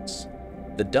silence.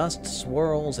 The dust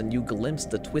swirls and you glimpse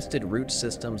the twisted root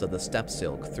systems of the steppe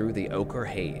silk through the ochre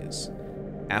haze.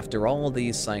 After all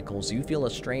these cycles, you feel a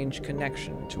strange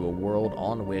connection to a world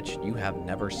on which you have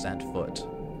never set foot.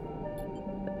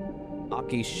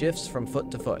 Aki shifts from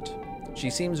foot to foot. She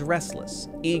seems restless,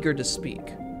 eager to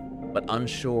speak, but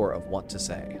unsure of what to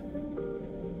say.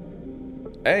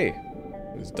 Hey,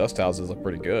 these dust houses look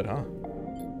pretty good, huh?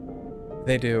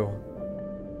 They do.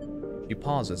 She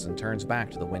pauses and turns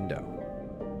back to the window.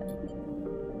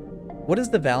 What is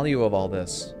the value of all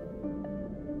this?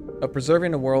 Of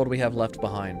preserving a world we have left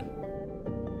behind?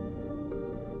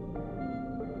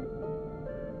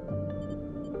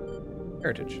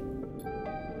 Heritage.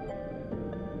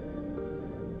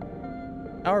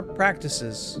 Our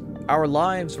practices, our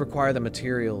lives require the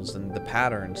materials and the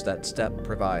patterns that STEP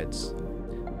provides.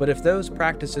 But if those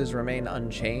practices remain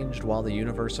unchanged while the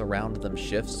universe around them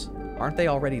shifts, aren't they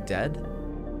already dead?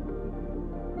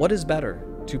 What is better,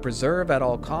 to preserve at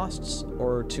all costs,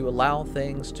 or to allow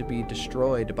things to be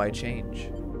destroyed by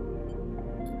change?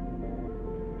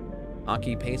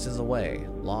 Aki paces away,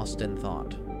 lost in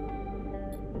thought.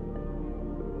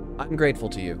 I'm grateful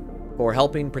to you for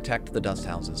helping protect the dust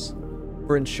houses,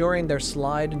 for ensuring their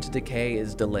slide into decay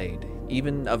is delayed,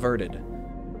 even averted.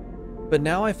 But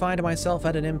now I find myself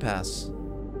at an impasse.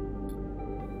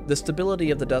 The stability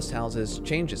of the dust houses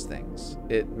changes things.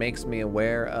 It makes me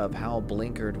aware of how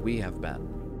blinkered we have been.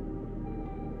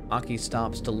 Aki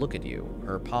stops to look at you,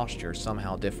 her posture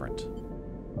somehow different.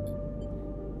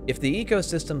 If the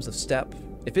ecosystems of STEP,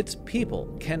 if its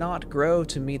people cannot grow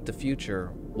to meet the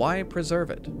future, why preserve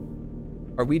it?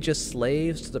 Are we just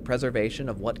slaves to the preservation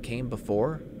of what came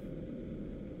before?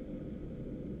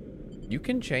 You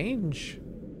can change.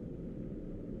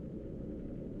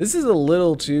 This is a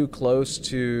little too close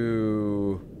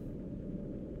to...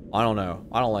 I don't know.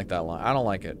 I don't like that line. I don't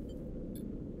like it.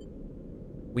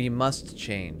 We must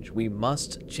change. We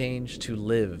must change to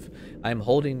live. I am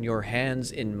holding your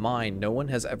hands in mine. No one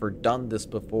has ever done this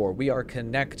before. We are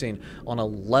connecting on a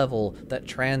level that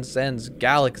transcends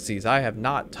galaxies. I have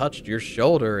not touched your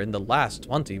shoulder in the last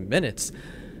 20 minutes.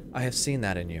 I have seen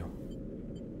that in you.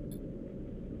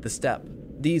 The STEP,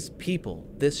 these people,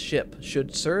 this ship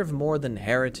should serve more than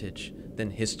heritage,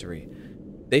 than history.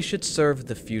 They should serve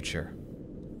the future.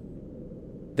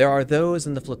 There are those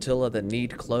in the flotilla that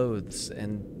need clothes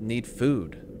and need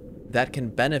food, that can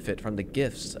benefit from the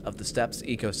gifts of the STEP's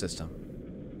ecosystem.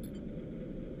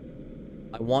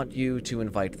 I want you to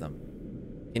invite them.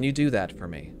 Can you do that for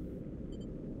me?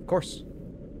 Of course.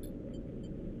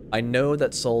 I know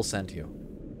that Sol sent you.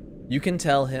 You can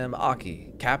tell him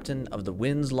Aki, captain of the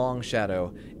Wind's Long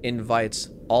Shadow, invites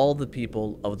all the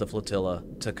people of the flotilla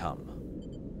to come.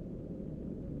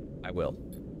 I will.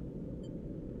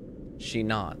 She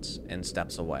nods and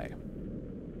steps away.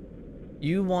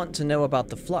 You want to know about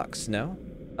the flux, no?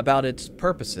 About its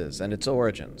purposes and its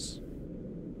origins.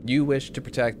 You wish to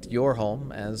protect your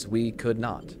home as we could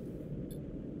not.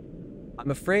 I'm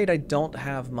afraid I don't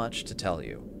have much to tell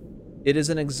you. It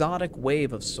is an exotic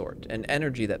wave of sort, an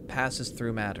energy that passes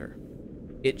through matter.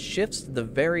 It shifts the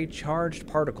very charged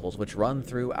particles which run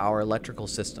through our electrical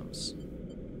systems.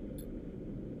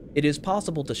 It is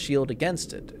possible to shield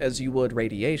against it, as you would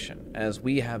radiation, as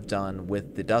we have done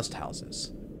with the dust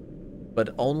houses,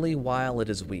 but only while it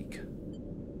is weak.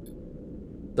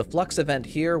 The flux event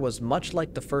here was much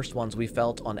like the first ones we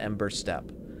felt on Ember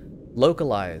Step,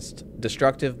 localized,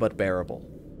 destructive but bearable.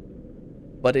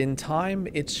 But in time,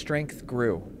 its strength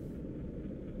grew.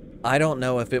 I don't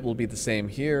know if it will be the same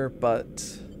here,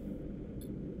 but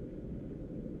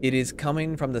it is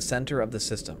coming from the center of the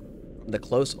system. The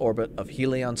close orbit of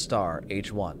Helion star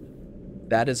H1.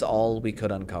 That is all we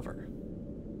could uncover.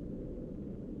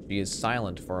 She is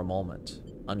silent for a moment,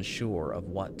 unsure of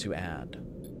what to add.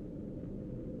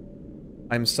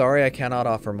 I'm sorry I cannot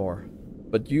offer more,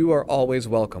 but you are always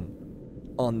welcome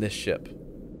on this ship.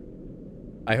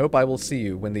 I hope I will see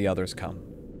you when the others come.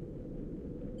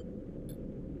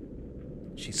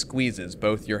 She squeezes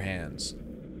both your hands.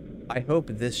 I hope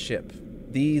this ship,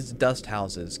 these dust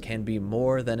houses, can be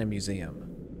more than a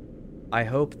museum. I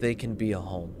hope they can be a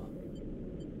home.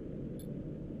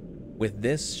 With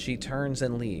this, she turns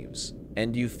and leaves,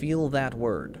 and you feel that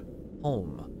word,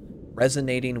 home,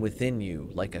 resonating within you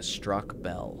like a struck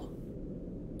bell.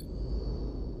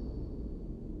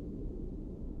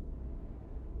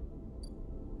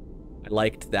 I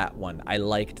liked that one. I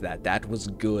liked that. That was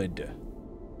good.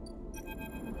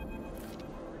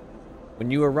 When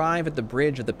you arrive at the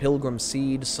bridge of the Pilgrim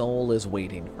Seed, Sol is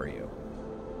waiting for you.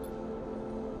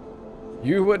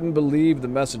 You wouldn't believe the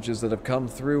messages that have come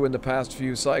through in the past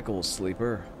few cycles,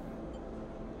 Sleeper.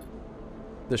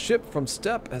 The ship from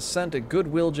STEP has sent a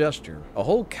goodwill gesture, a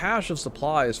whole cache of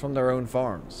supplies from their own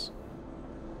farms.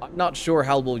 I'm not sure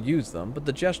how we'll use them, but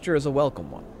the gesture is a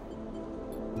welcome one.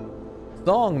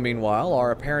 Song, meanwhile, are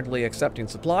apparently accepting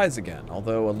supplies again,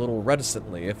 although a little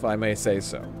reticently, if I may say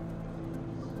so.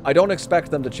 I don't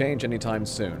expect them to change anytime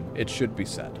soon, it should be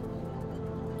said.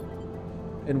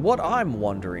 And what I'm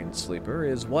wondering, Sleeper,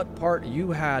 is what part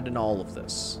you had in all of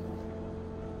this.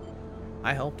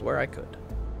 I helped where I could.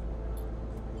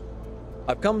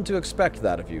 I've come to expect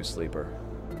that of you, Sleeper.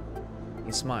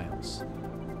 He smiles.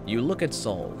 You look at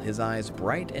Sol, his eyes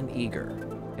bright and eager,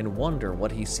 and wonder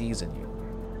what he sees in you.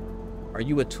 Are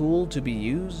you a tool to be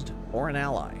used, or an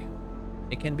ally.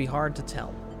 It can be hard to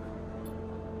tell.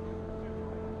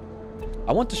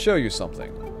 I want to show you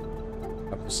something.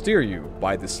 I will steer you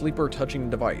by the sleeper touching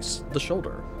device, the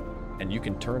shoulder, and you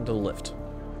can turn to the lift.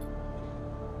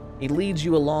 He leads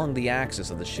you along the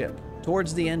axis of the ship,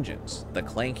 towards the engines, the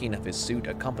clanking of his suit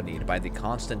accompanied by the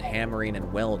constant hammering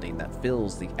and welding that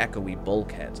fills the echoey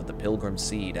bulkheads of the Pilgrim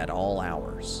Seed at all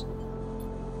hours.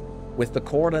 With the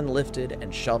cordon lifted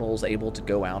and shuttles able to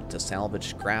go out to salvage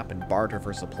scrap and barter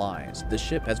for supplies, the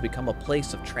ship has become a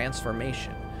place of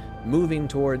transformation, moving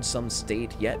towards some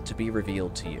state yet to be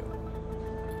revealed to you.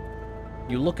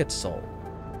 You look at Sol.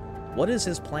 What is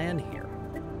his plan here?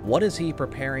 What is he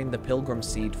preparing the Pilgrim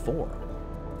Seed for?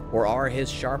 Or are his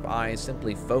sharp eyes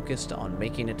simply focused on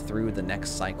making it through the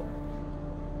next cycle?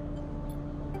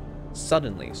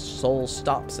 Suddenly, Sol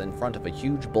stops in front of a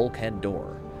huge bulkhead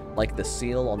door, like the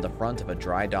seal on the front of a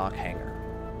dry dock hangar.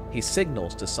 He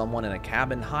signals to someone in a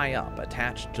cabin high up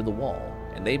attached to the wall,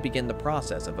 and they begin the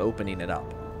process of opening it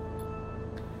up.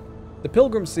 The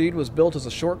Pilgrim Seed was built as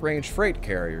a short-range freight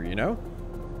carrier, you know?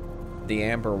 The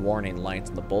amber warning lights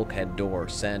on the bulkhead door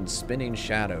send spinning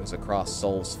shadows across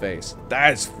Sol's face.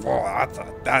 That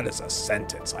is a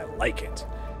sentence. I like it.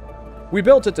 We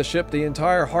built it to ship the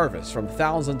entire harvest from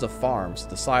thousands of farms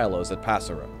to silos at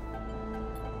Passero.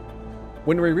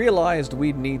 When we realized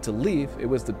we'd need to leave, it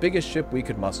was the biggest ship we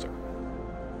could muster.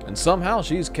 And somehow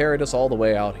she's carried us all the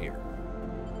way out here.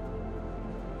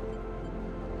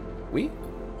 We?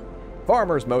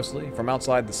 Farmers mostly, from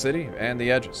outside the city and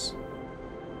the edges.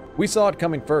 We saw it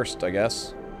coming first, I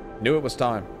guess. Knew it was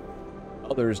time.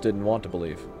 Others didn't want to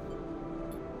believe.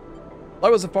 I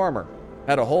was a farmer,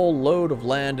 had a whole load of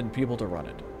land and people to run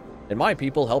it, and my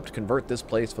people helped convert this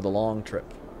place for the long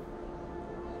trip.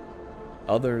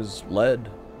 Others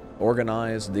led,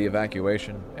 organized the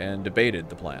evacuation, and debated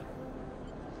the plan.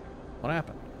 What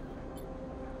happened?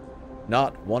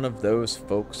 Not one of those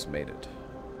folks made it.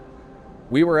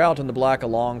 We were out in the black a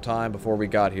long time before we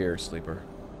got here, Sleeper.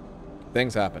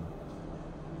 Things happen.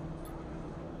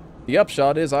 The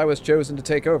upshot is I was chosen to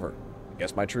take over. I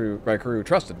guess my crew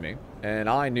trusted me, and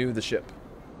I knew the ship.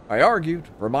 I argued,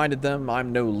 reminded them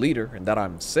I'm no leader and that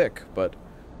I'm sick, but,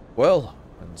 well,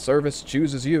 when service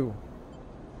chooses you.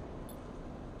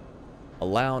 A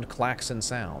loud klaxon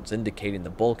sounds indicating the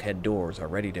bulkhead doors are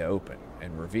ready to open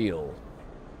and reveal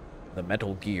the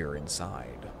metal gear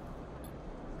inside.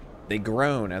 They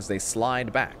groan as they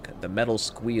slide back, the metal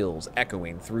squeals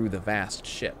echoing through the vast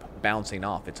ship, bouncing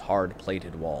off its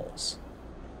hard-plated walls.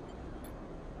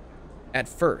 At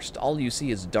first, all you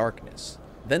see is darkness.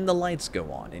 Then the lights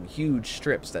go on in huge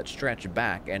strips that stretch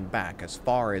back and back as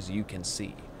far as you can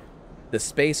see. The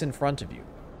space in front of you,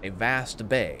 a vast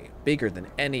bay, bigger than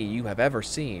any you have ever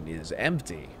seen, is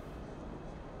empty.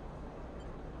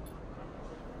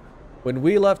 When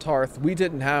we left Hearth, we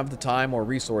didn't have the time or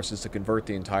resources to convert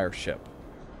the entire ship.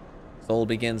 Sol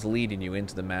begins leading you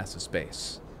into the massive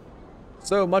space.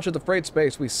 So much of the freight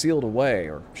space we sealed away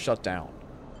or shut down.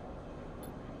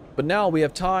 But now we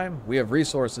have time, we have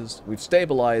resources, we've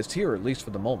stabilized here at least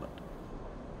for the moment.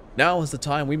 Now is the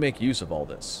time we make use of all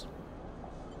this.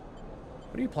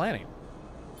 What are you planning?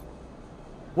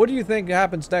 What do you think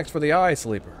happens next for the Eye,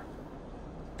 Sleeper?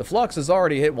 The flux has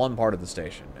already hit one part of the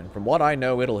station, and from what I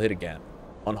know, it'll hit again.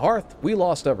 On Hearth, we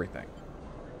lost everything.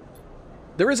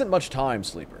 There isn't much time,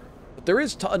 Sleeper, but there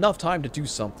is enough time to do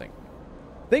something.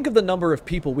 Think of the number of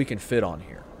people we can fit on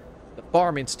here. The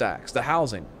farming stacks, the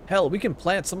housing. Hell, we can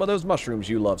plant some of those mushrooms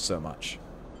you love so much.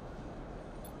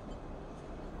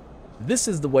 This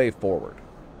is the way forward.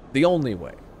 The only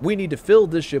way. We need to fill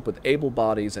this ship with able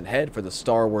bodies and head for the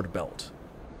Starward Belt.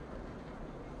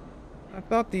 I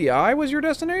thought the Eye was your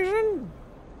destination?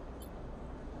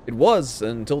 It was,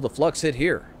 until the flux hit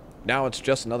here. Now it's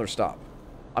just another stop.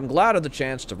 I'm glad of the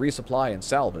chance to resupply and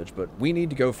salvage, but we need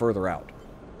to go further out.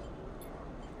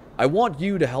 I want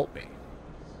you to help me.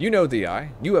 You know the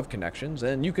Eye, you have connections,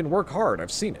 and you can work hard,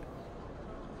 I've seen it.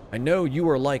 I know you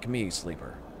are like me,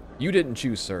 Sleeper. You didn't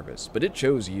choose service, but it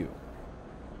chose you.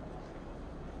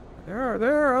 There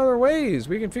are other ways.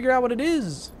 We can figure out what it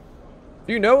is. If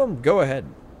you know them, go ahead.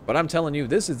 But I'm telling you,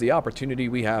 this is the opportunity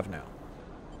we have now.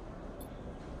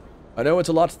 I know it's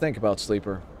a lot to think about,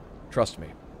 Sleeper. Trust me.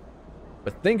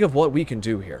 But think of what we can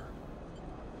do here.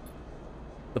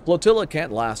 The flotilla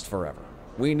can't last forever.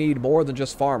 We need more than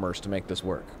just farmers to make this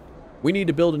work. We need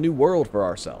to build a new world for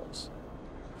ourselves.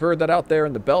 I've heard that out there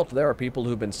in the belt there are people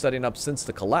who've been setting up since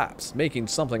the collapse, making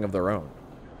something of their own.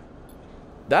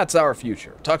 That's our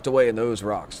future, tucked away in those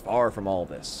rocks, far from all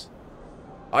this.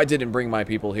 I didn't bring my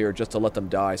people here just to let them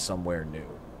die somewhere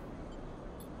new.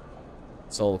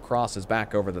 Soul crosses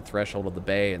back over the threshold of the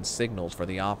bay and signals for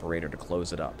the operator to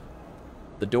close it up.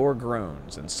 The door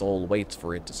groans, and Soul waits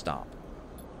for it to stop.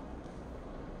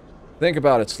 Think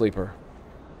about it, Sleeper.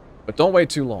 But don't wait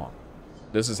too long.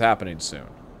 This is happening soon.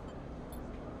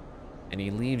 And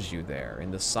he leaves you there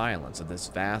in the silence of this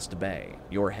vast bay,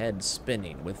 your head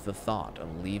spinning with the thought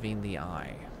of leaving the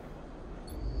eye.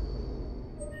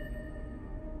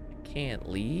 I can't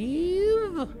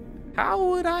leave? How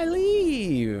would I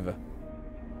leave?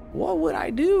 What would I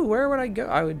do? Where would I go?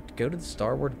 I would go to the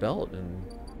starboard belt and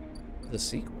the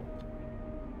sequel.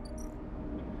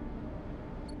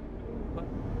 What?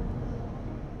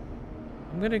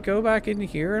 I'm gonna go back in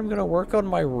here. I'm gonna work on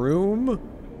my room.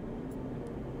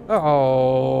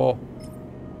 Oh.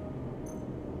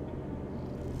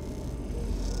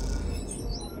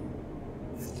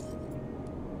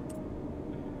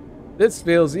 This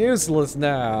feels useless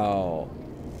now.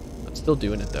 I'm still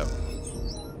doing it though.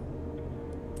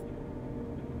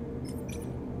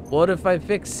 What if I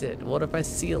fix it? What if I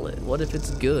seal it? What if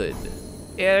it's good?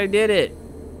 Yeah, I did it.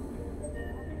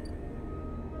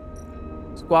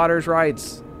 Squatters'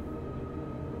 rights.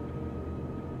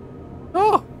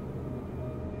 Oh!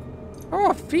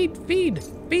 Oh, feed, feed,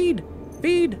 feed,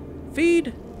 feed,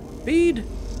 feed, feed,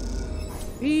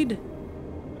 feed.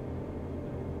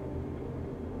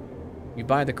 You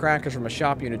buy the crackers from a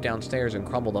shop unit downstairs and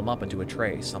crumble them up into a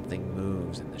tray. Something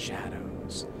moves in the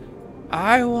shadows.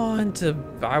 I want a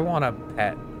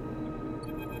pet.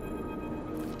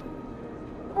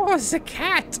 Oh, it's a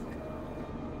cat.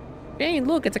 Jane,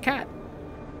 look, it's a cat.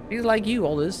 He's like you.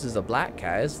 Oh, this is a black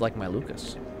cat. It's like my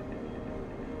Lucas.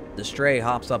 The stray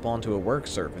hops up onto a work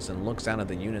surface and looks out of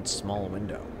the unit's small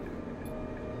window.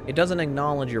 It doesn't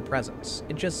acknowledge your presence.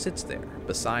 It just sits there,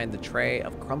 beside the tray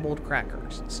of crumbled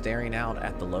crackers, staring out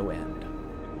at the low end.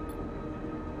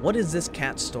 What is this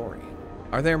cat's story?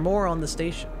 Are there more on the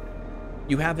station?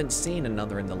 You haven't seen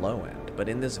another in the low end, but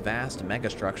in this vast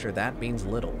megastructure, that means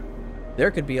little.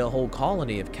 There could be a whole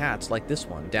colony of cats like this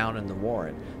one down in the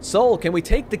warren. Soul, can we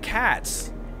take the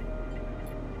cats?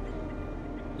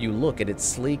 You look at its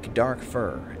sleek, dark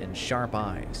fur and sharp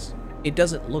eyes. It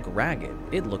doesn't look ragged,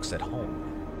 it looks at home.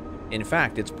 In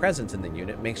fact, its presence in the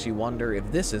unit makes you wonder if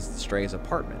this is the stray's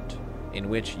apartment, in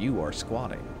which you are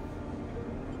squatting.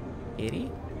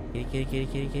 Kitty? Kitty, kitty, kitty,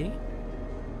 kitty, kitty?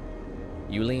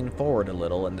 You lean forward a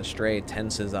little and the stray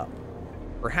tenses up.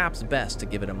 Perhaps best to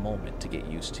give it a moment to get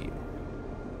used to you.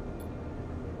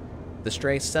 The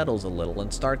stray settles a little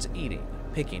and starts eating,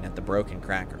 picking at the broken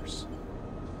crackers.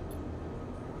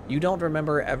 You don't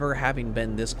remember ever having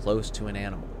been this close to an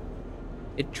animal.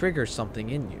 It triggers something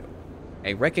in you.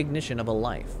 A recognition of a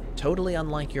life, totally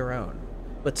unlike your own,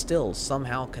 but still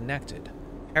somehow connected,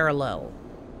 parallel,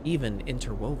 even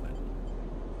interwoven.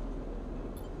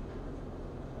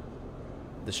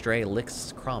 The stray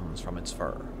licks crumbs from its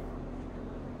fur.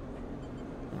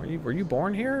 Were you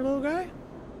born here, little guy?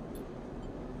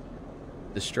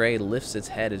 The stray lifts its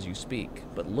head as you speak,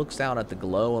 but looks out at the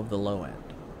glow of the low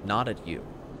end, not at you.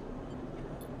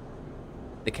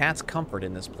 The cat's comfort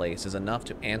in this place is enough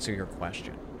to answer your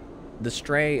question. The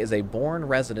stray is a born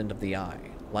resident of the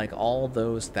eye, like all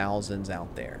those thousands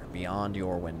out there beyond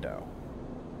your window.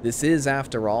 This is,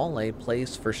 after all, a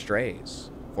place for strays,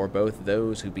 for both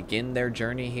those who begin their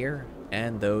journey here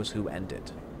and those who end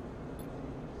it.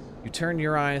 You turn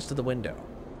your eyes to the window,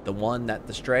 the one that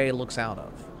the stray looks out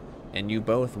of, and you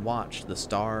both watch the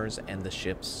stars and the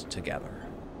ships together.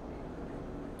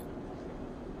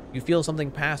 You feel something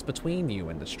pass between you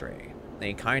and the stray,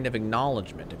 a kind of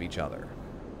acknowledgement of each other.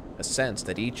 A sense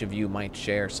that each of you might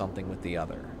share something with the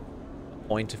other. A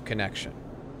point of connection.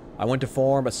 I want to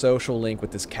form a social link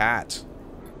with this cat.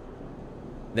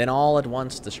 Then all at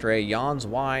once the stray yawns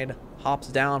wide, hops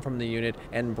down from the unit,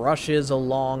 and brushes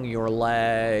along your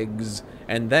legs.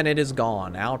 And then it is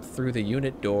gone, out through the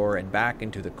unit door and back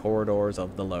into the corridors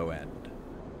of the low end.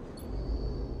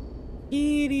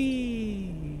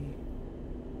 Kitty!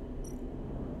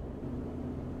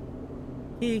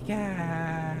 Kitty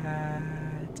cat!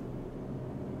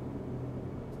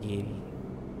 Kitty.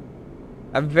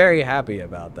 I'm very happy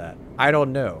about that. I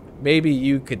don't know. Maybe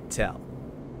you could tell.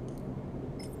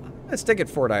 Let's stick it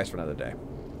 4 dice for another day.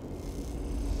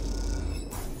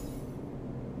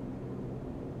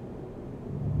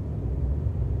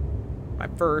 My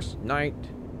first night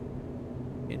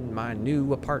in my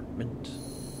new apartment.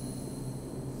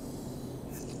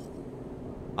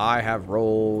 I have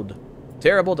rolled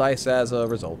terrible dice as a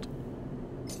result.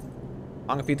 I'm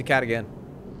gonna feed the cat again.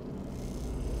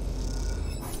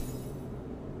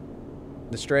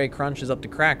 The stray crunches up the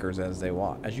crackers as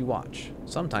you watch.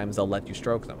 Sometimes they'll let you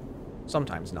stroke them,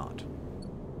 sometimes not.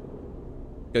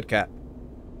 Good cat.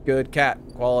 Good cat.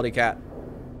 Quality cat.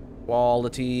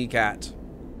 Quality cat.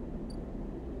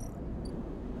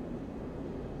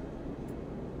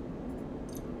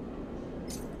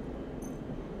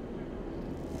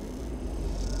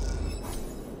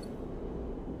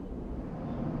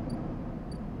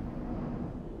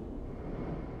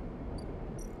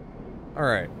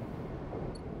 Alright.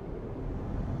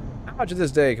 How much of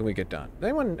this day can we get done?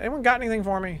 Anyone got anything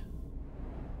for me?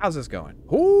 How's this going?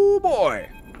 Oh boy!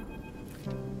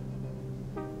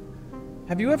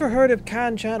 Have you ever heard of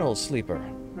Can Channels, Sleeper?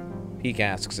 Peak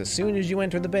asks as soon as you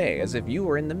enter the bay, as if you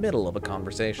were in the middle of a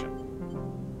conversation.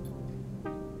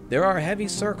 There are heavy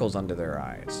circles under their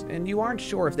eyes, and you aren't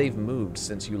sure if they've moved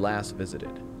since you last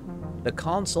visited. The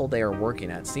console they are working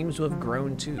at seems to have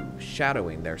grown too,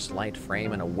 shadowing their slight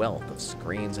frame in a wealth of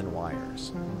screens and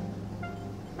wires.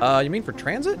 You mean for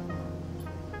transit?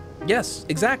 Yes,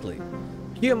 exactly.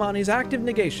 Tiamat's active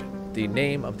negation, the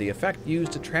name of the effect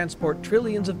used to transport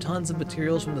trillions of tons of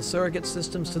materials from the surrogate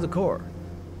systems to the core.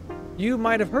 You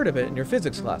might have heard of it in your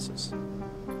physics classes.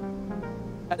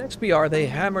 At XBR, they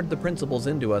hammered the principles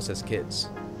into us as kids.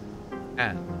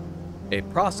 And a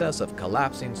process of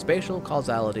collapsing spatial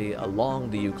causality along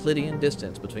the Euclidean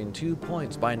distance between 2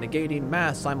 points by negating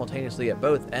mass simultaneously at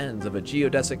both ends of a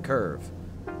geodesic curve.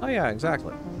 Oh yeah,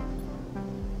 exactly.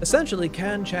 Essentially,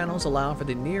 Can channels allow for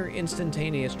the near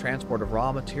instantaneous transport of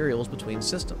raw materials between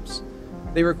systems.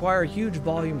 They require huge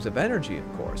volumes of energy,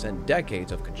 of course, and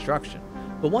decades of construction,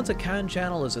 but once a Can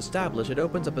channel is established, it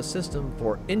opens up a system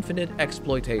for infinite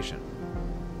exploitation.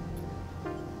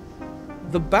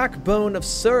 The backbone of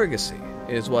surrogacy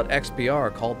is what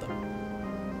XPR called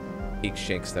them. He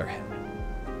shakes their head.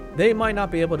 They might not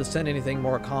be able to send anything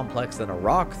more complex than a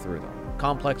rock through them.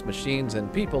 Complex machines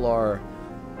and people are,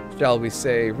 shall we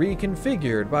say,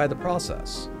 reconfigured by the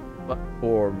process. But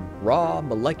for raw,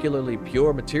 molecularly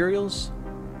pure materials?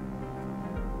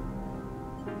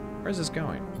 Where's this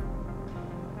going?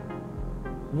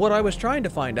 What I was trying to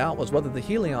find out was whether the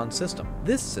Helion system,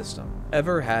 this system,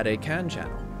 ever had a Can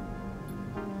channel.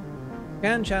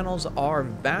 Can channels are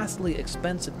vastly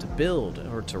expensive to build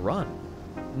or to run.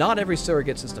 Not every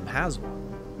surrogate system has one.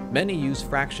 Many use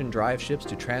fraction drive ships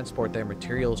to transport their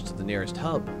materials to the nearest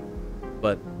hub.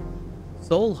 But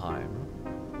Solheim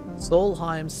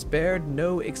spared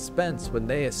no expense when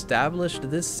they established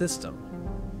this system.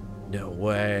 No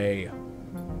way.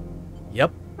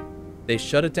 Yep. They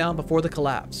shut it down before the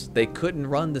collapse. They couldn't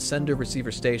run the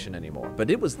sender-receiver station anymore, but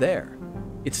it was there.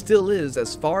 It still is,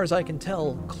 as far as I can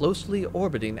tell, closely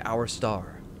orbiting our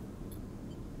star.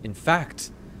 In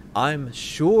fact, I'm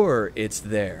sure it's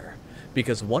there,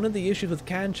 because one of the issues with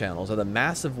Can channels are the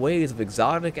massive waves of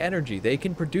exotic energy they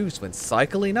can produce when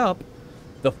cycling up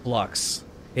the flux.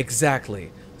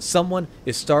 Exactly. Someone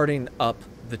is starting up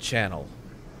the channel.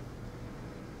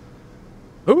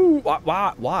 Who?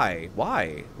 Why?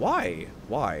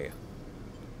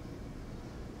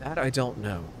 That I don't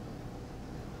know.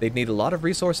 They'd need a lot of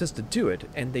resources to do it,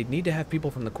 and they'd need to have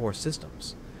people from the core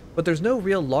systems. But there's no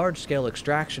real large-scale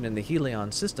extraction in the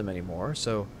Helion system anymore,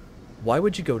 so why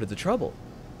would you go to the trouble?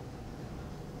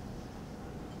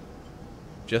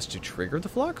 Just to trigger the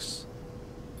flux?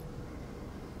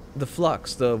 The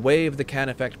flux, the wave the Can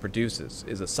effect produces,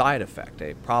 is a side effect,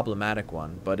 a problematic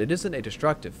one, but it isn't a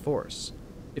destructive force.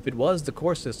 If it was, the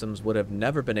core systems would have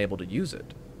never been able to use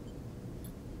it.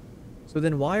 So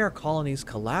then why are colonies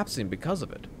collapsing because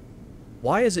of it?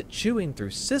 Why is it chewing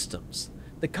through systems?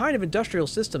 The kind of industrial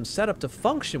system set up to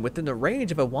function within the range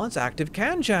of a once active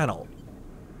Can channel.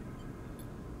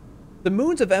 The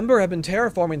moons of Ember have been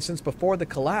terraforming since before the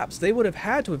collapse. They would have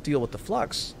had to have dealt with the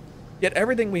flux. Yet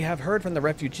everything we have heard from the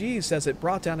refugees says it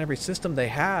brought down every system they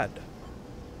had.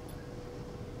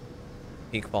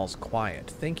 Peak falls quiet,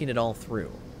 thinking it all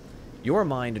through. Your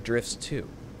mind drifts too,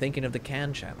 thinking of the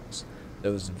Can channels.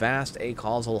 Those vast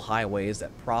acausal highways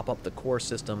that prop up the core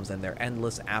systems and their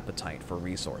endless appetite for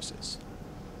resources.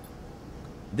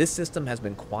 This system has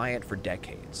been quiet for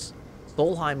decades.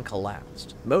 Solheim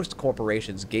collapsed. Most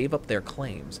corporations gave up their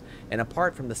claims, and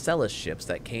apart from the Celis ships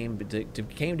that came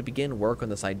to begin work on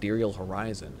the sidereal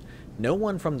horizon, no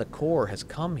one from the core has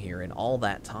come here in all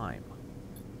that time.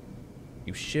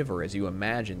 You shiver as you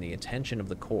imagine the attention of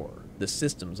the core, the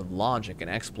systems of logic and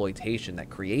exploitation that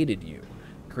created you,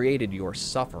 created your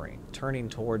suffering, turning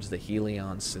towards the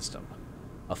Helion system.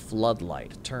 A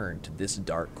floodlight turned to this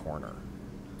dark corner.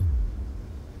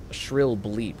 A shrill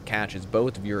bleep catches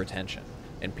both of your attention,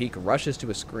 and Peak rushes to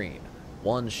a screen,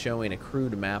 one showing a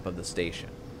crude map of the station.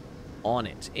 On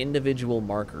it, individual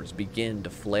markers begin to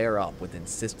flare up with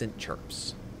insistent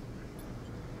chirps.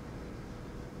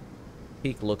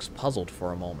 Peak looks puzzled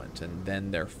for a moment, and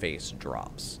then their face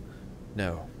drops.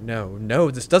 No, no,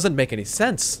 no, this doesn't make any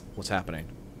sense. What's happening?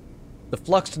 The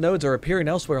fluxed nodes are appearing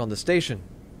elsewhere on the station.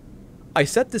 I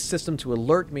set this system to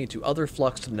alert me to other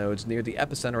fluxed nodes near the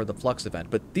epicenter of the flux event,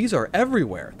 but these are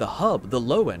everywhere. The hub, the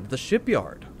low end, the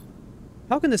shipyard.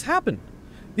 How can this happen?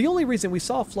 The only reason we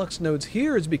saw flux nodes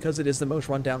here is because it is the most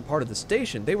rundown part of the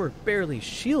station. They were barely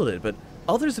shielded, but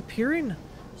others appearing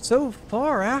so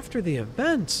far after the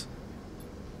event.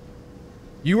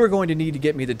 You are going to need to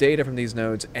get me the data from these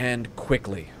nodes, and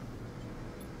quickly.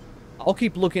 I'll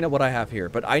keep looking at what I have here,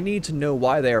 but I need to know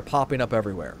why they are popping up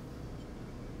everywhere.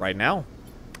 Right now?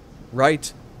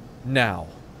 Right now.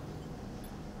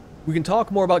 We can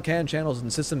talk more about CAN channels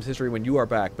and systems history when you are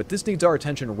back, but this needs our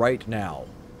attention right now.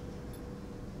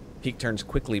 Peak turns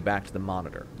quickly back to the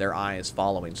monitor, their eyes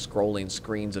following scrolling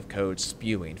screens of code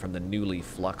spewing from the newly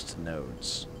fluxed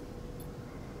nodes.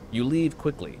 You leave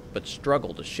quickly, but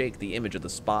struggle to shake the image of the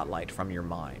spotlight from your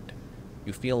mind.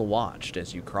 You feel watched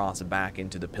as you cross back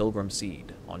into the Pilgrim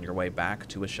Seed on your way back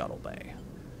to a shuttle bay.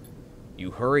 You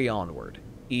hurry onward,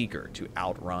 eager to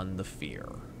outrun the fear.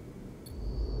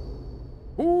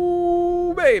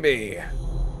 Ooh, baby!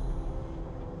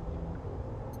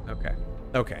 Okay,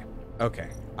 okay, okay.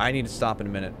 I need to stop in a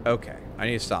minute. Okay, I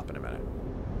need to stop in a minute.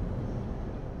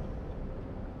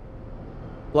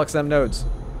 Flux them nodes.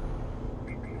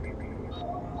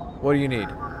 What do you need?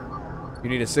 You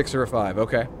need a 6 or a 5.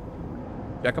 Okay.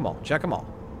 Check them all. Check them all.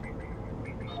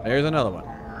 There's another one.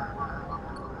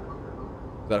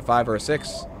 Is that a 5 or a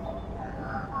 6?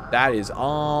 That is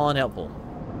unhelpful.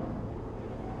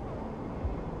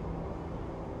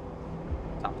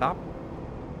 Top, top.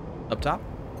 Up top.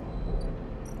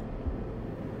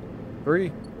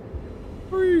 3.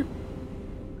 3.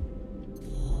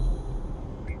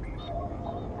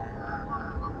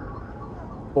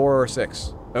 Four or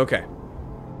 6. Okay.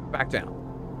 Back down.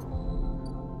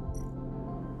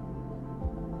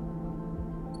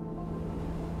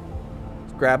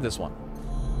 Let's grab this one.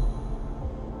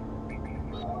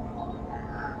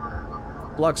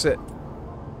 Flux it.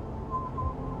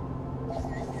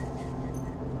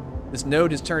 This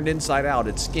node is turned inside out,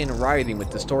 its skin writhing with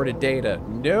distorted data.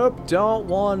 Nope, don't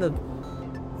want to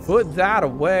put that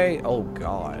away. Oh,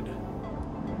 God.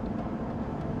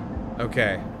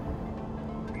 Okay.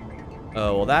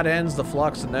 Oh, well, that ends the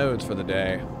flux nodes for the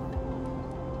day.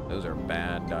 Those are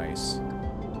bad dice.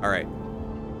 Alright.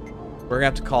 We're gonna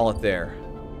have to call it there.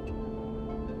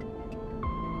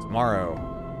 Tomorrow.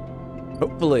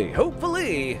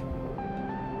 Hopefully,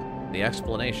 the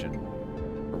explanation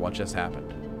for what just happened.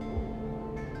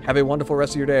 Have a wonderful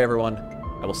rest of your day, everyone.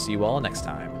 I will see you all next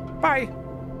time. Bye!